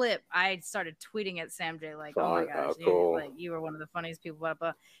clip, I started tweeting at Sam J like, "Oh my gosh, cool. you were one of the funniest people." Blah,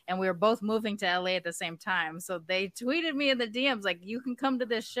 blah. And we were both moving to LA at the same time, so they tweeted me in the DMs like, "You can come to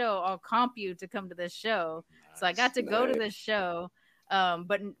this show. I'll comp you to come to this show." So I got to go to this show,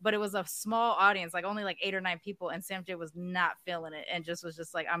 but it was a small audience, like only like 8 or 9 people, and Sam J was not feeling it and was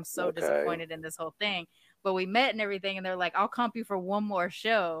just like, "I'm so disappointed in this whole thing." But we met and everything, and they're like, "I'll comp you for one more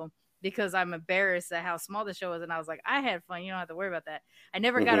show." Because I'm embarrassed at how small the show was. And I was like, I had fun. You don't have to worry about that. I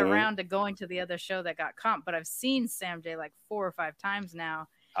never got around to going to the other show that got comped, but I've seen Sam J like 4 or 5 times now.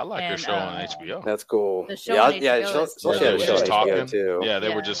 I like their show on HBO. That's cool. The show on HBO yeah. is She'll they have were a show just on HBO talking. too. Yeah, they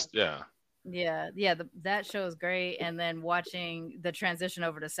were Yeah. just That show is great. And then watching the transition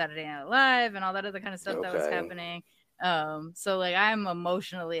over to Saturday Night Live and all that other kind of stuff that was Okay. happening. So like I'm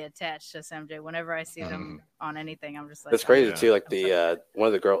emotionally attached to SMJ. Whenever I see them on anything, I'm just like, it's crazy too. Like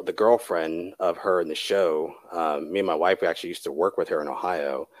one of the girlfriend of her in the show, me and my wife, we actually used to work with her in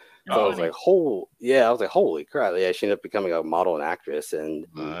Ohio. So I was like, holy crap. Yeah, she ended up becoming a model and actress. And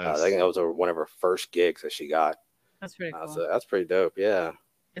I think that was one of her first gigs that she got. That's pretty cool. So that's pretty dope. Yeah.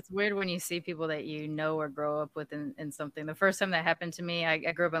 It's weird when you see people that you know or grow up with in something. The first time that happened to me,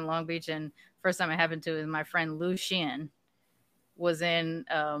 I grew up in Long Beach, and first time it happened to is my friend Lu Xian was in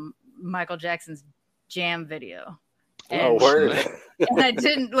Michael Jackson's Jam video. And, word. And I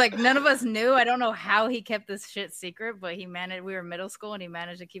didn't, like, none of us knew. I don't know how he kept this shit secret, but he managed. We were middle school, and he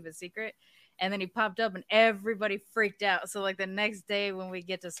managed to keep it secret. And then he popped up, and everybody freaked out. So, like, the next day when we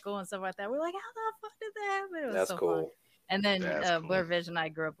get to school and stuff like that, we're like, how the fuck did that happen? It was That's cool. Fun. And then Blair Vish and I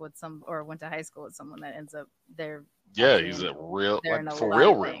grew up with went to high school with someone that ends up there. Yeah, he's a real, like, for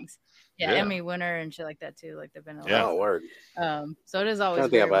real. Yeah, Emmy winner and shit like that too. Like they've been a lot. Oh, word. So it is always. I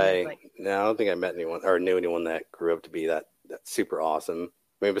don't think I met anyone or knew anyone that grew up to be that super awesome.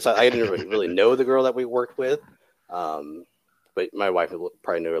 I mean, besides, I didn't really know the girl that we worked with, but my wife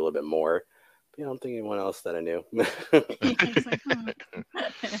probably knew her a little bit more. But, I don't think anyone else that I knew.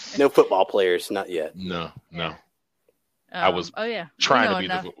 No football players, not yet. No. I was trying to be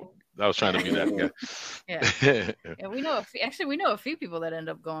that guy. Yeah, we know a few people that end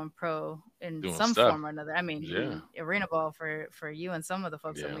up going pro in doing some form or another. I mean, arena ball for you and some of the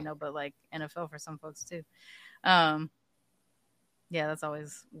folks that we know, but like NFL for some folks too. Yeah, that's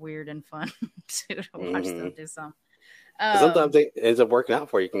always weird and fun too, to watch them do some. Sometimes it ends up working out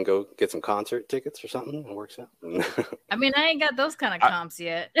for you. You can go get some concert tickets or something. It works out. I mean, I ain't got those kind of comps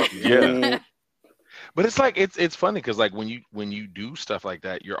yet. Yeah. But it's like it's funny because like when you do stuff like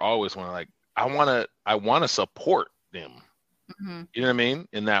that, you're always like I want to support them. Mm-hmm. You know what I mean?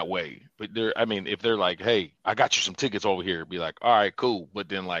 In that way. But if they're like, hey, I got you some tickets over here, be like, all right, cool. But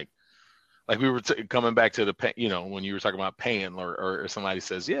then like we were coming back to the when you were talking about paying or somebody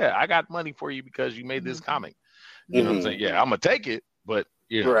says, yeah, I got money for you because you made this comic. You know what I'm saying? Yeah, I'm gonna take it, but.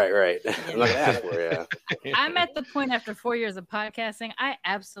 You know. Right. I'm not gonna ask for it. I'm at the point after 4 years of podcasting. I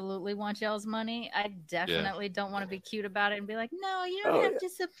absolutely want y'all's money. I definitely don't want to be cute about it and be like, no, you don't have to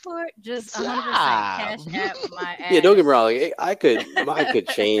support. Just 100% cash app my ass. Yeah, don't get me wrong. I could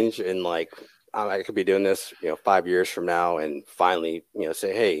change and like I could be doing this, 5 years from now, and finally,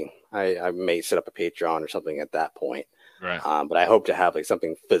 say, hey, I may set up a Patreon or something at that point. Right. But I hope to have like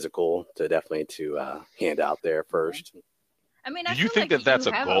something physical to definitely hand out there first. I mean, do you think that's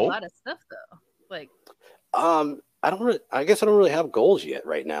a goal? A lot of stuff though. Like, I guess I don't really have goals yet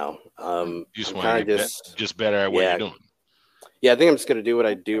right now. You just want to just better at what you're doing. Yeah, I think I'm just gonna do what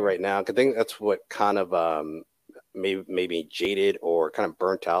I do right now. I think that's what kind of maybe jaded or kind of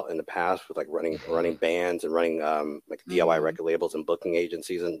burnt out in the past with like running bands and running like DIY record labels and booking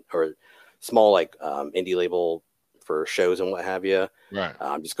agencies or small like indie label for shows and what have you. Right.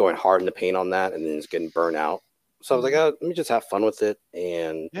 Just going hard in the paint on that and then just getting burnt out. So I was like, let me just have fun with it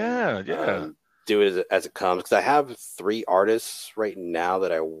and do it as it comes. Because I have 3 artists right now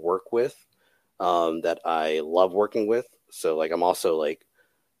that I work with that I love working with. So like I'm also like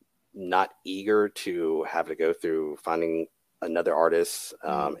not eager to have to go through finding another artist.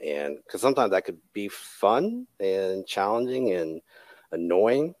 And because sometimes that could be fun and challenging and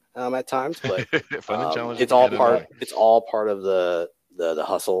annoying at times. But fun and challenging. It's all part of the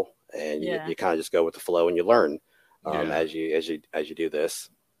hustle. And you kind of just go with the flow and you learn. As you do this,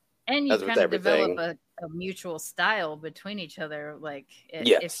 and you kind of develop a mutual style between each other, like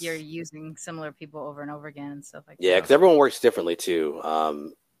if you're using similar people over and over again and stuff like that. Yeah, because everyone works differently too.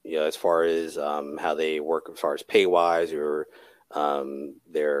 As far as how they work, as far as pay wise or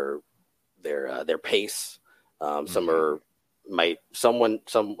their pace. Some like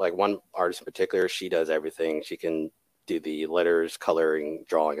one artist in particular, she does everything. She can do the letters, coloring,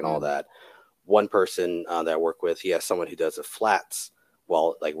 drawing, and all that. One person that I work with, he has someone who does the flats,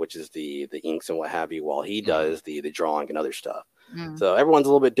 which is the inks and what have you, while he does the drawing and other stuff. So everyone's a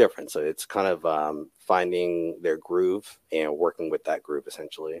little bit different. So it's kind of finding their groove and working with that group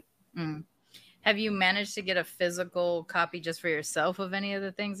essentially. Have you managed to get a physical copy just for yourself of any of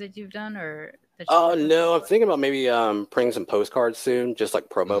the things that you've done, or? Oh no, I'm thinking about maybe printing some postcards soon, just like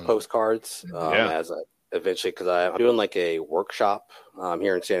promo postcards as eventually, because I'm doing like a workshop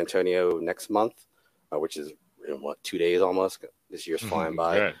here in San Antonio next month, which is in 2 days almost. This year's flying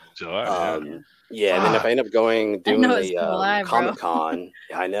by. July, and then if I end up doing the Comic-Con,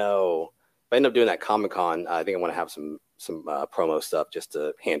 I know. If I end up doing that Comic-Con, I think I want to have some promo stuff just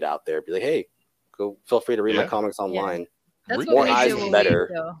to hand out there. Be like, hey, go feel free to read my comics online. That's more eyes,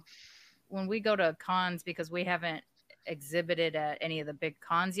 better. When we go to cons, because we haven't exhibited at any of the big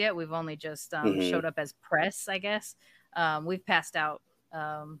cons yet. We've only just showed up as press, I guess. We've passed out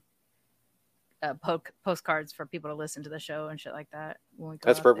postcards for people to listen to the show and shit like that.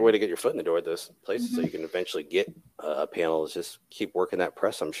 That's a perfect way to get your foot in the door at this place, so you can eventually get a panel. Just keep working that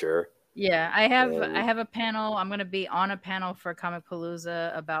press, I'm sure. Yeah, I have a panel. I'm going to be on a panel for Comic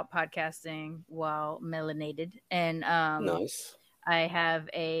Palooza about podcasting while melanated, and nice.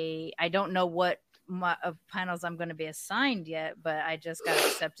 I don't know what panels I'm going to be assigned yet, but I just got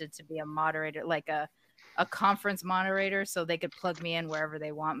accepted to be a moderator, like a conference moderator, so they could plug me in wherever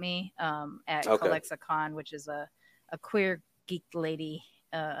they want me at ColexaCon, which is a queer geek lady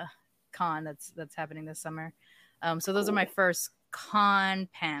con that's happening this summer. So those are my first con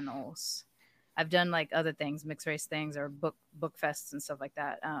panels. I've done like other things, mixed race things or book fests and stuff like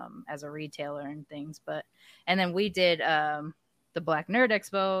that as a retailer and things. And then we did the Black Nerd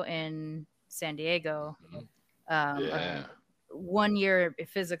Expo in San Diego. 1 year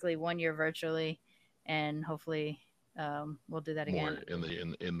physically, 1 year virtually, and hopefully we'll do that again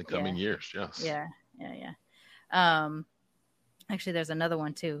in the coming years. Yes. Yeah. Actually, there's another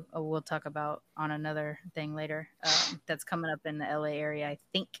one too. We'll talk about on another thing later. That's coming up in the LA area, I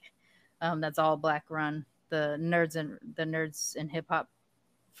think. That's all Black run. The nerds and hip hop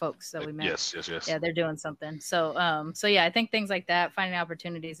folks that we met. Yes. Yeah, they're doing something. So yeah, I think things like that, finding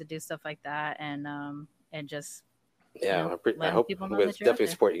opportunities to do stuff like that, and just I hope I'm going to definitely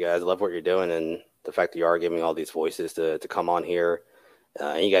support you guys. I love what you're doing, and the fact that you are giving all these voices to come on here.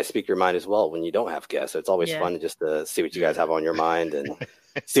 And you guys speak your mind as well when you don't have guests. So it's always fun just to see what you guys have on your mind and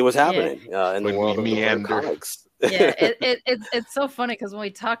see what's happening in the world of comics. It's so funny because when we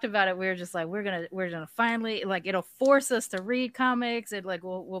talked about it, we were just like, we're gonna finally, like, it'll force us to read comics. It like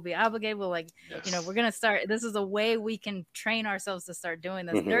we'll be obligated. We'll we're gonna start. This is a way we can train ourselves to start doing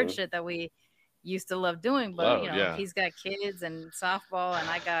this nerd shit that we used to love doing, but he's got kids and softball, and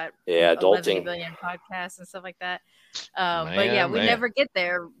I got 11 billion podcasts and stuff like that. We never get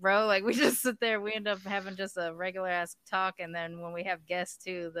there, bro. Like, we just sit there. We end up having just a regular ass talk, and then when we have guests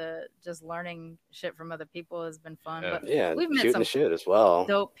too, the just learning shit from other people has been fun. But we've met some shit as well.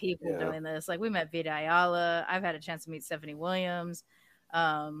 Dope people doing this. Like, we met Vita Ayala. I've had a chance to meet Stephanie Williams.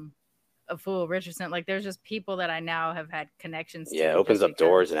 Fool Richardson. Like, there's just people that I now have had connections to. Yeah, it opens up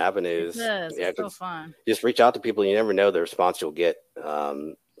doors and avenues. It's so fun. Just reach out to people. You never know the response you'll get.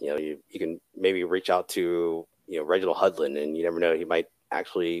 You can maybe reach out to Reginald Hudlin, and you never know, he might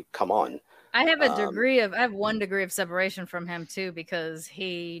actually come on. I have I have 1 degree of separation from him too, because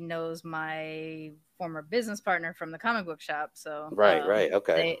he knows my former business partner from the comic book shop. So right,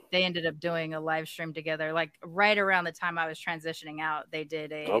 okay. They ended up doing a live stream together, like right around the time I was transitioning out. They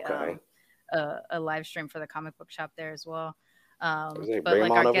did a live stream for the comic book shop there as well. But bring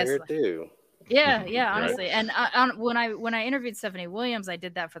him on over here too. Yeah, honestly. And when I interviewed Stephanie Williams, I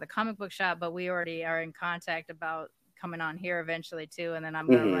did that for the comic book shop, but we already are in contact about coming on here eventually too. And then I'm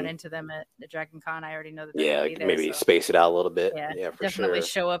going to run into them at the Dragon Con. I already know that they're be there, maybe space it out a little bit. Yeah, for definitely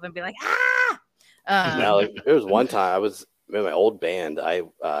show up and be like, ah! There was one time I was in my old band. I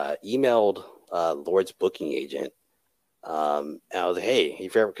emailed Lord's booking agent. And I was like, hey,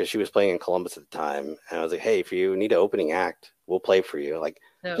 if you're ever, because she was playing in Columbus at the time. And I was like, hey, if you need an opening act, we'll play for you. Like,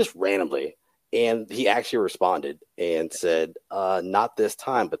 just randomly. And he actually responded and said, not this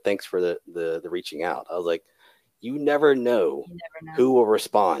time, but thanks for the reaching out. I was like, you never know who will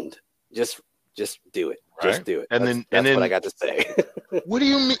respond. Just do it. Right? Just do it. And that's what I got to say. What do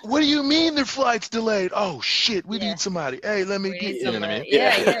you mean? What do you mean their flight's delayed? Oh shit, we need somebody. Hey, let me get you. Know what I mean?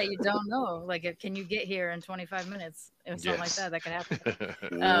 Yeah, you don't know. Like, can you get here in 25 minutes? Or something like that could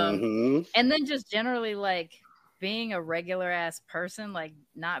happen. And then just generally, like, being a regular ass person, like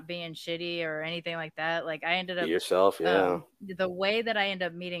not being shitty or anything like that. Like, I ended up be yourself. The way that I ended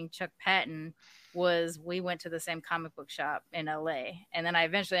up meeting Chuck Patton was we went to the same comic book shop in LA, and then I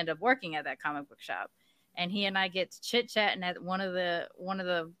eventually ended up working at that comic book shop. And he and I get to chit chatting at one of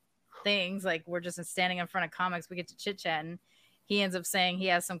the things. Like, we're just standing in front of comics. We get to chit chatting. He ends up saying he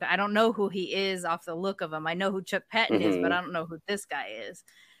has I don't know who he is off the look of him. I know who Chuck Patton is, but I don't know who this guy is.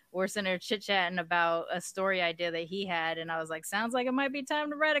 We're sitting there chit-chatting about a story idea that he had, and I was like, sounds like it might be time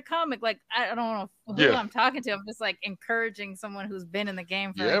to write a comic. Like, I don't know who I'm talking to. I'm just, like, encouraging someone who's been in the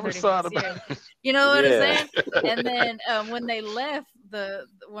game for 30 years. You know what I'm saying? And then when they left,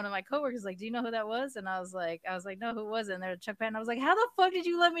 one of my coworkers was like, do you know who that was? And I was like, no, who was it? And they're Chuck Patton. I was like, how the fuck did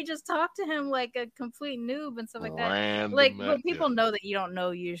you let me just talk to him like a complete noob and stuff like that? Like, but people know that you don't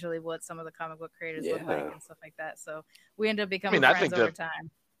know usually what some of the comic book creators look like and stuff like that. So we ended up becoming friends over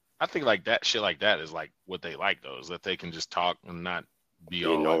time. I think like that shit like that is like what they like, though, is that they can just talk and not be a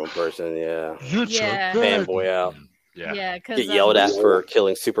normal person. Yeah. Fanboy out. Yeah, because get yelled at for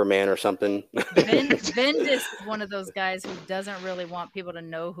killing Superman or something. Bendis is one of those guys who doesn't really want people to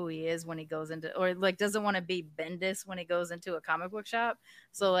know who he is when he goes into, or like doesn't want to be Bendis when he goes into a comic book shop.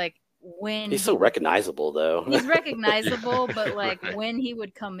 So like when he's so recognizable though. He's recognizable, but like when he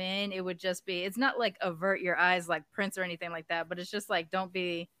would come in, it would just be, it's not like avert your eyes like Prince or anything like that, but it's just like don't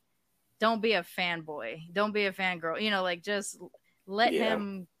be a fanboy, don't be a fangirl, like just let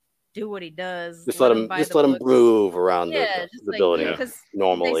him do what he does. Just let him move around the building because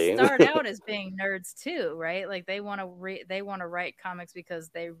normally. They start out as being nerds too, right? Like they want to write comics because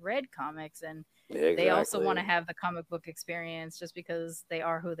they read comics, and they also want to have the comic book experience. Just because they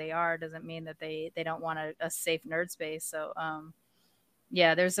are who they are doesn't mean that they don't want a safe nerd space. So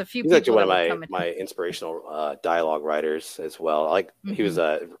there's a few. He's actually one of my inspirational dialogue writers as well. He was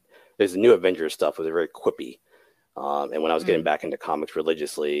there's the New Avengers stuff was very quippy. And when I was getting back into comics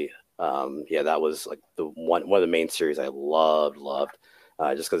religiously, that was like one of the main series I loved,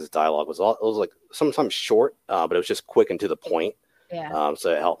 just because his dialogue was like sometimes short, but it was just quick and to the point. Yeah.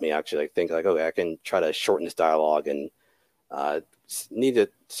 So it helped me actually think okay, I can try to shorten this dialogue and need to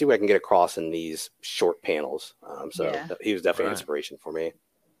see what I can get across in these short panels. He was definitely an inspiration for me.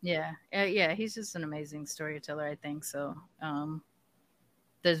 Yeah. He's just an amazing storyteller, I think. So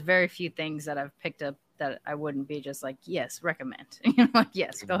there's very few things that I've picked up that I wouldn't be just like, yes, recommend.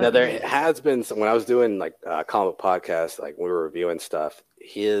 Yes, go ahead. Now, there has been some, when I was doing like comic podcasts, like we were reviewing stuff,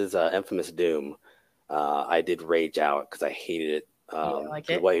 his Infamous Doom, I did rage out because I hated it. Like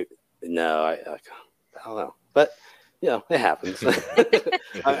it? No, I don't know. But, it happens.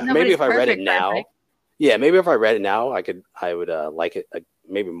 Maybe if I read it now. Perfect. Yeah, maybe if I read it now, I would like it,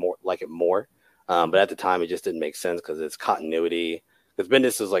 maybe more like it more. But at the time, it just didn't make sense because it's continuity. Because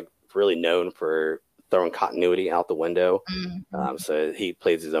Bendis is like really known for throwing continuity out the window. So he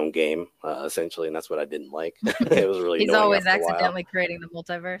plays his own game, essentially, and that's what I didn't like. It was really he's always accidentally creating the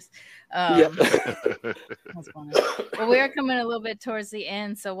multiverse. That's funny. Well, we are coming a little bit towards the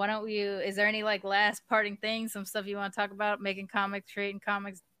end, so why don't is there any like last parting things, some stuff you want to talk about, making comics, creating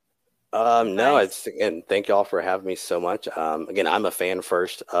comics? No, again, thank y'all for having me so much. Again, I'm a fan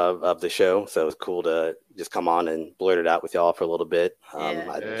first of the show, so it's cool to just come on and blurt it out with y'all for a little bit.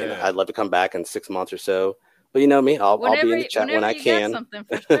 I'd love to come back in 6 months or so, but you know me, I'll be in the chat when I can. Something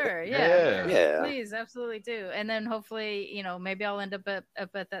for sure, yeah. Please, absolutely do. And then hopefully, maybe I'll end up at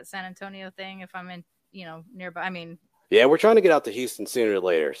that San Antonio thing if I'm in, nearby. I mean. Yeah, we're trying to get out to Houston sooner or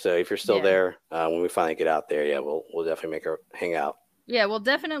later. So if you're still there, when we finally get out there, we'll definitely make our hangout. Yeah, we'll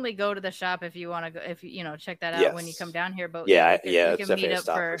definitely go to the shop if you want to go. If check that out when you come down here. But we can meet up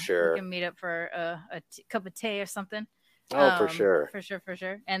for sure. We can meet up for a cup of tea or something. Oh, for sure. For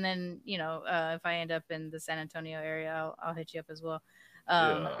sure. And then if I end up in the San Antonio area, I'll hit you up as well.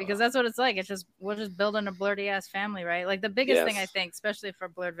 Because that's what it's like. It's just we're just building a blurry ass family, right? Like the biggest thing I think, especially for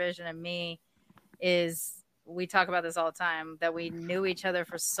Blurred Vision and me, is we talk about this all the time, that we knew each other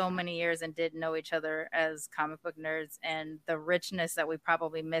for so many years and did know each other as comic book nerds, and the richness that we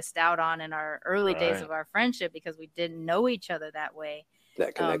probably missed out on in our early days of our friendship because we didn't know each other that way.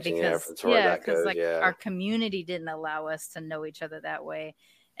 That connection, our community didn't allow us to know each other that way.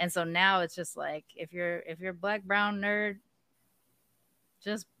 And so now it's just like, if you're Black, brown nerd,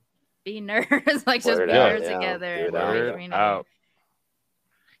 just be nerds, like just be nerds together. And out.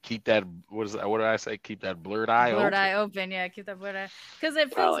 Keep that. What did I say? Keep that blurred eye open. Blurred eye open. Yeah, keep that blurred eye. Because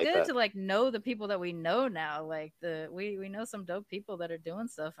it feels good to like know the people that we know now. Like we know some dope people that are doing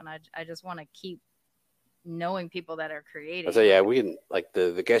stuff, and I just want to keep knowing people that are creating. So we can, like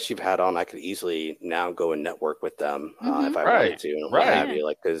the guests you've had on, I could easily now go and network with them if I wanted to, and what have you,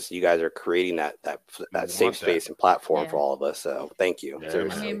 like, because you guys are creating that safe space and platform for all of us. So thank you.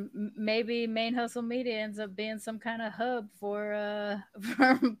 I mean, maybe Main Hustle Media ends up being some kind of hub for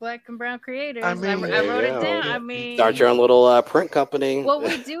Black and brown creators. I wrote it down. I mean, start your own little print company. Well,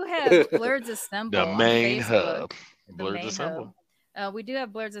 we do have Blurs Assemble, the main on hub. Blurs Assemble. We do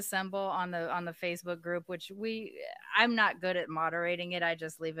have Blurs Assemble on the Facebook group, which I'm not good at moderating it. I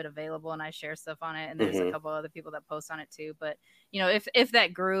just leave it available and I share stuff on it. And there's a couple other people that post on it too. But if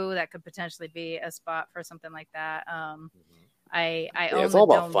that grew, that could potentially be a spot for something like that. It's all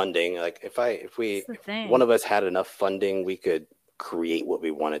about funding. Like if one of us had enough funding, we could create what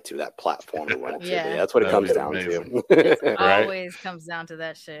we wanted to, that platform we wanted to. That's what it comes down to. It always comes down to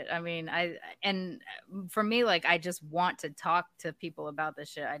that shit. I mean, and for me, like, I just want to talk to people about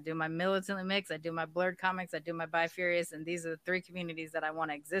this shit. I do my Militantly Mixed, I do my Blurred Comics, I do my Bi Furious, and these are the three communities that I want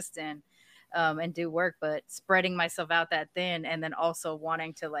to exist in and do work, but spreading myself out that thin, and then also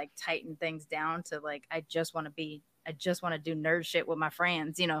wanting to like tighten things down to like, I just want to be I just want to do nerd shit with my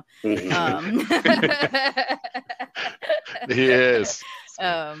friends, you know. Yes.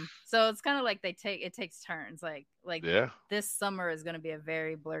 So it's kind of like it takes turns. Like Yeah. this summer is going to be a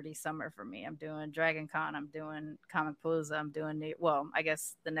very blurty summer for me. I'm doing Dragon Con, I'm doing Comicpalooza, I'm doing I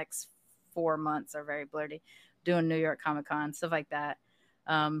guess the next 4 months are very blurty. Doing New York Comic Con, stuff like that.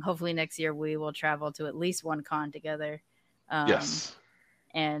 Hopefully next year we will travel to at least one con together. Yes.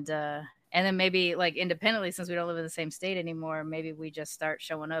 And then maybe like independently, since we don't live in the same state anymore, maybe we just start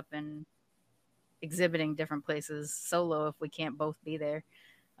showing up and exhibiting different places solo if we can't both be there.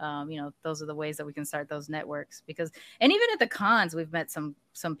 Those are the ways that we can start those networks, and even at the cons, we've met some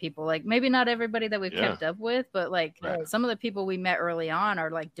people, like maybe not everybody that we've kept up with, but like some of the people we met early on are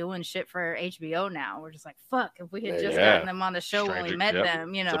like doing shit for HBO now. We're just like, fuck, if we had just gotten them on the show when we met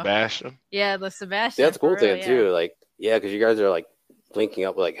them, Sebastian. Yeah, the Sebastian. Yeah, that's cool thing too. Like, yeah, because you guys are like linking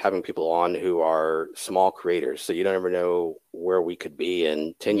up with like having people on who are small creators, so you don't ever know where we could be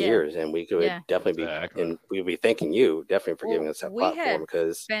in 10 years, and we could definitely be, and we'd be thanking you definitely for giving us that platform,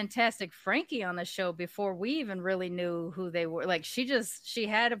 because fantastic Frankie on the show before we even really knew who they were. Like she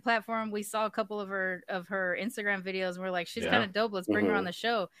had a platform. We saw a couple of her Instagram videos and we're like, she's kind of dope, let's bring her on the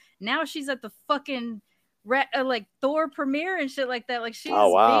show. Now she's at the fucking like Thor premiere and shit like that. Like she's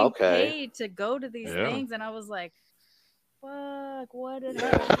being paid to go to these things, and I was like, fuck, what did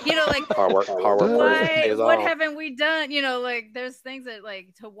like hard work what haven't we done? Like there's things that,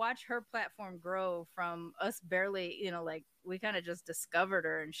 like, to watch her platform grow from us barely, like we kind of just discovered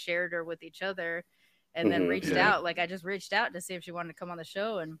her and shared her with each other, and then reached out. Like I just reached out to see if she wanted to come on the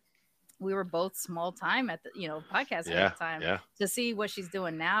show, and we were both small time at the podcasting at the time to see what she's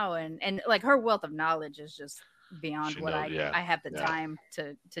doing now, and like her wealth of knowledge is just beyond what I have the time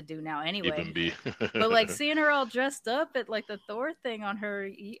to do now anyway. But like seeing her all dressed up at like the Thor thing on her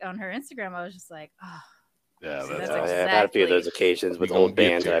Instagram, I was just like, oh yeah, that's I've had a few of those occasions with old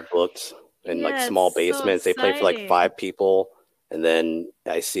bands that I've booked in like small basements. They play for like 5 people, and then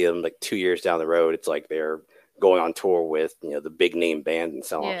I see them like 2 years down the road, it's like they're going on tour with the big name band and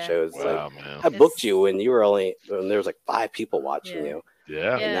selling shows. Wow, like, man. I booked you when you were when there was like 5 people watching you.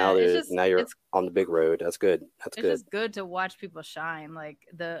 Yeah. And now you're on the big road. That's good. It's just good to watch people shine. Like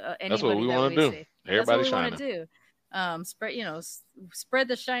that's what we want to do. Everybody shining. Do. Spread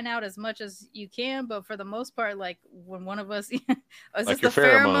the shine out as much as you can, but for the most part, like when one of us, like your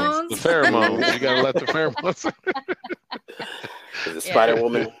pheromones. The pheromones. You gotta let the pheromones. The Spider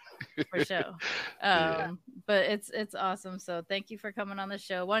Woman. For sure. But it's awesome. So thank you for coming on the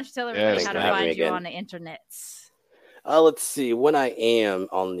show. Why don't you tell everybody how to find you on the internets? Let's see. When I am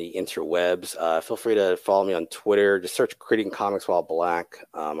on the interwebs, feel free to follow me on Twitter. Just search Creating Comics While Black.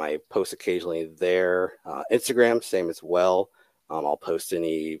 I post occasionally there. Instagram, same as well. I'll post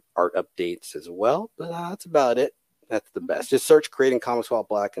any art updates as well. But that's about it. That's the best. Just search Creating Comics While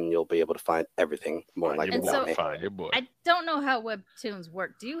Black, and you'll be able to find everything more like me. Find your boy. I don't know how Webtoons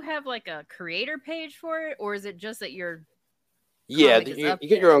work. Do you have like a creator page for it, or is it just that you're? Yeah, you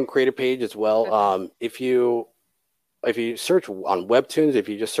get your own creator page as well. Okay. If you search on Webtoons, if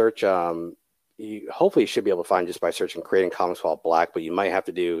you just search, you hopefully should be able to find just by searching Creating Comics While Black, but you might have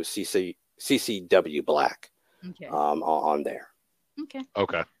to do CCW Black on there. Okay.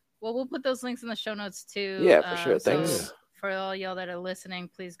 Well, we'll put those links in the show notes too. Yeah, for sure. Thanks. So for all y'all that are listening,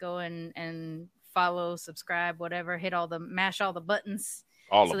 please go and follow, subscribe, whatever. Mash all the buttons.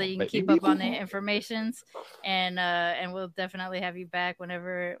 So that you can keep up on the informations, and we'll definitely have you back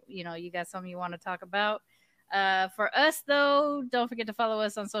whenever you got something you want to talk about. For us, though, don't forget to follow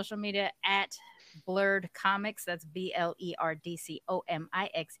us on social media at Blerd Comics. That's BLERDCOMIXED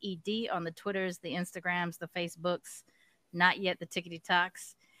on the Twitters, the Instagrams, the Facebooks, not yet the Tickety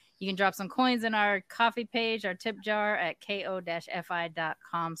Talks. You can drop some coins in our coffee page, our tip jar at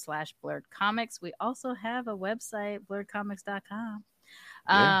ko-fi.com/blerdcomics. We also have a website, blerdcomics.com.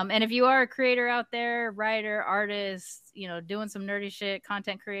 And if you are a creator out there, writer, artist, doing some nerdy shit,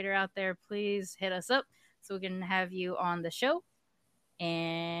 content creator out there, please hit us up so we can have you on the show.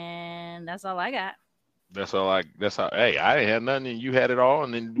 And that's all I got. Hey, I didn't have nothing and you had it all,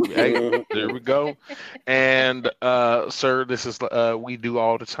 and then hey, there we go. And sir, this is we do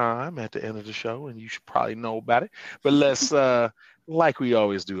all the time at the end of the show, and you should probably know about it. But let's like we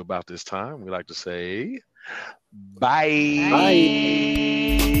always do about this time, we like to say bye.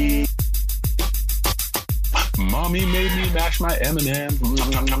 Bye. Mommy made me mash my M&M. Okay,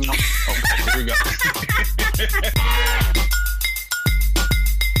 here we go.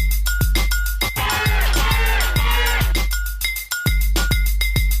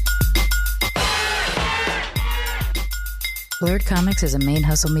 Blurred Comics is a Main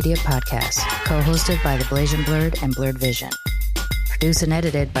Hustle Media podcast, co-hosted by The Blasian Blurred and Blurred Vision. Produced and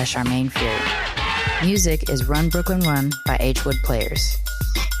edited by Charmaine Fury. Music is Run Brooklyn Run by H-Wood Players.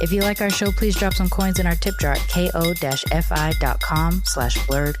 If you like our show, please drop some coins in our tip jar at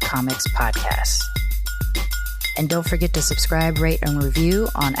ko-fi.com/blurredcomicspodcast. And don't forget to subscribe, rate, and review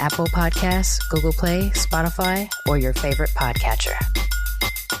on Apple Podcasts, Google Play, Spotify, or your favorite podcatcher.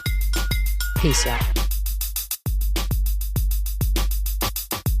 Peace, y'all.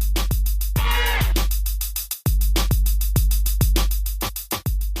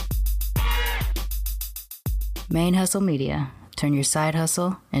 Main Hustle Media. Turn your side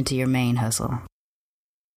hustle into your main hustle.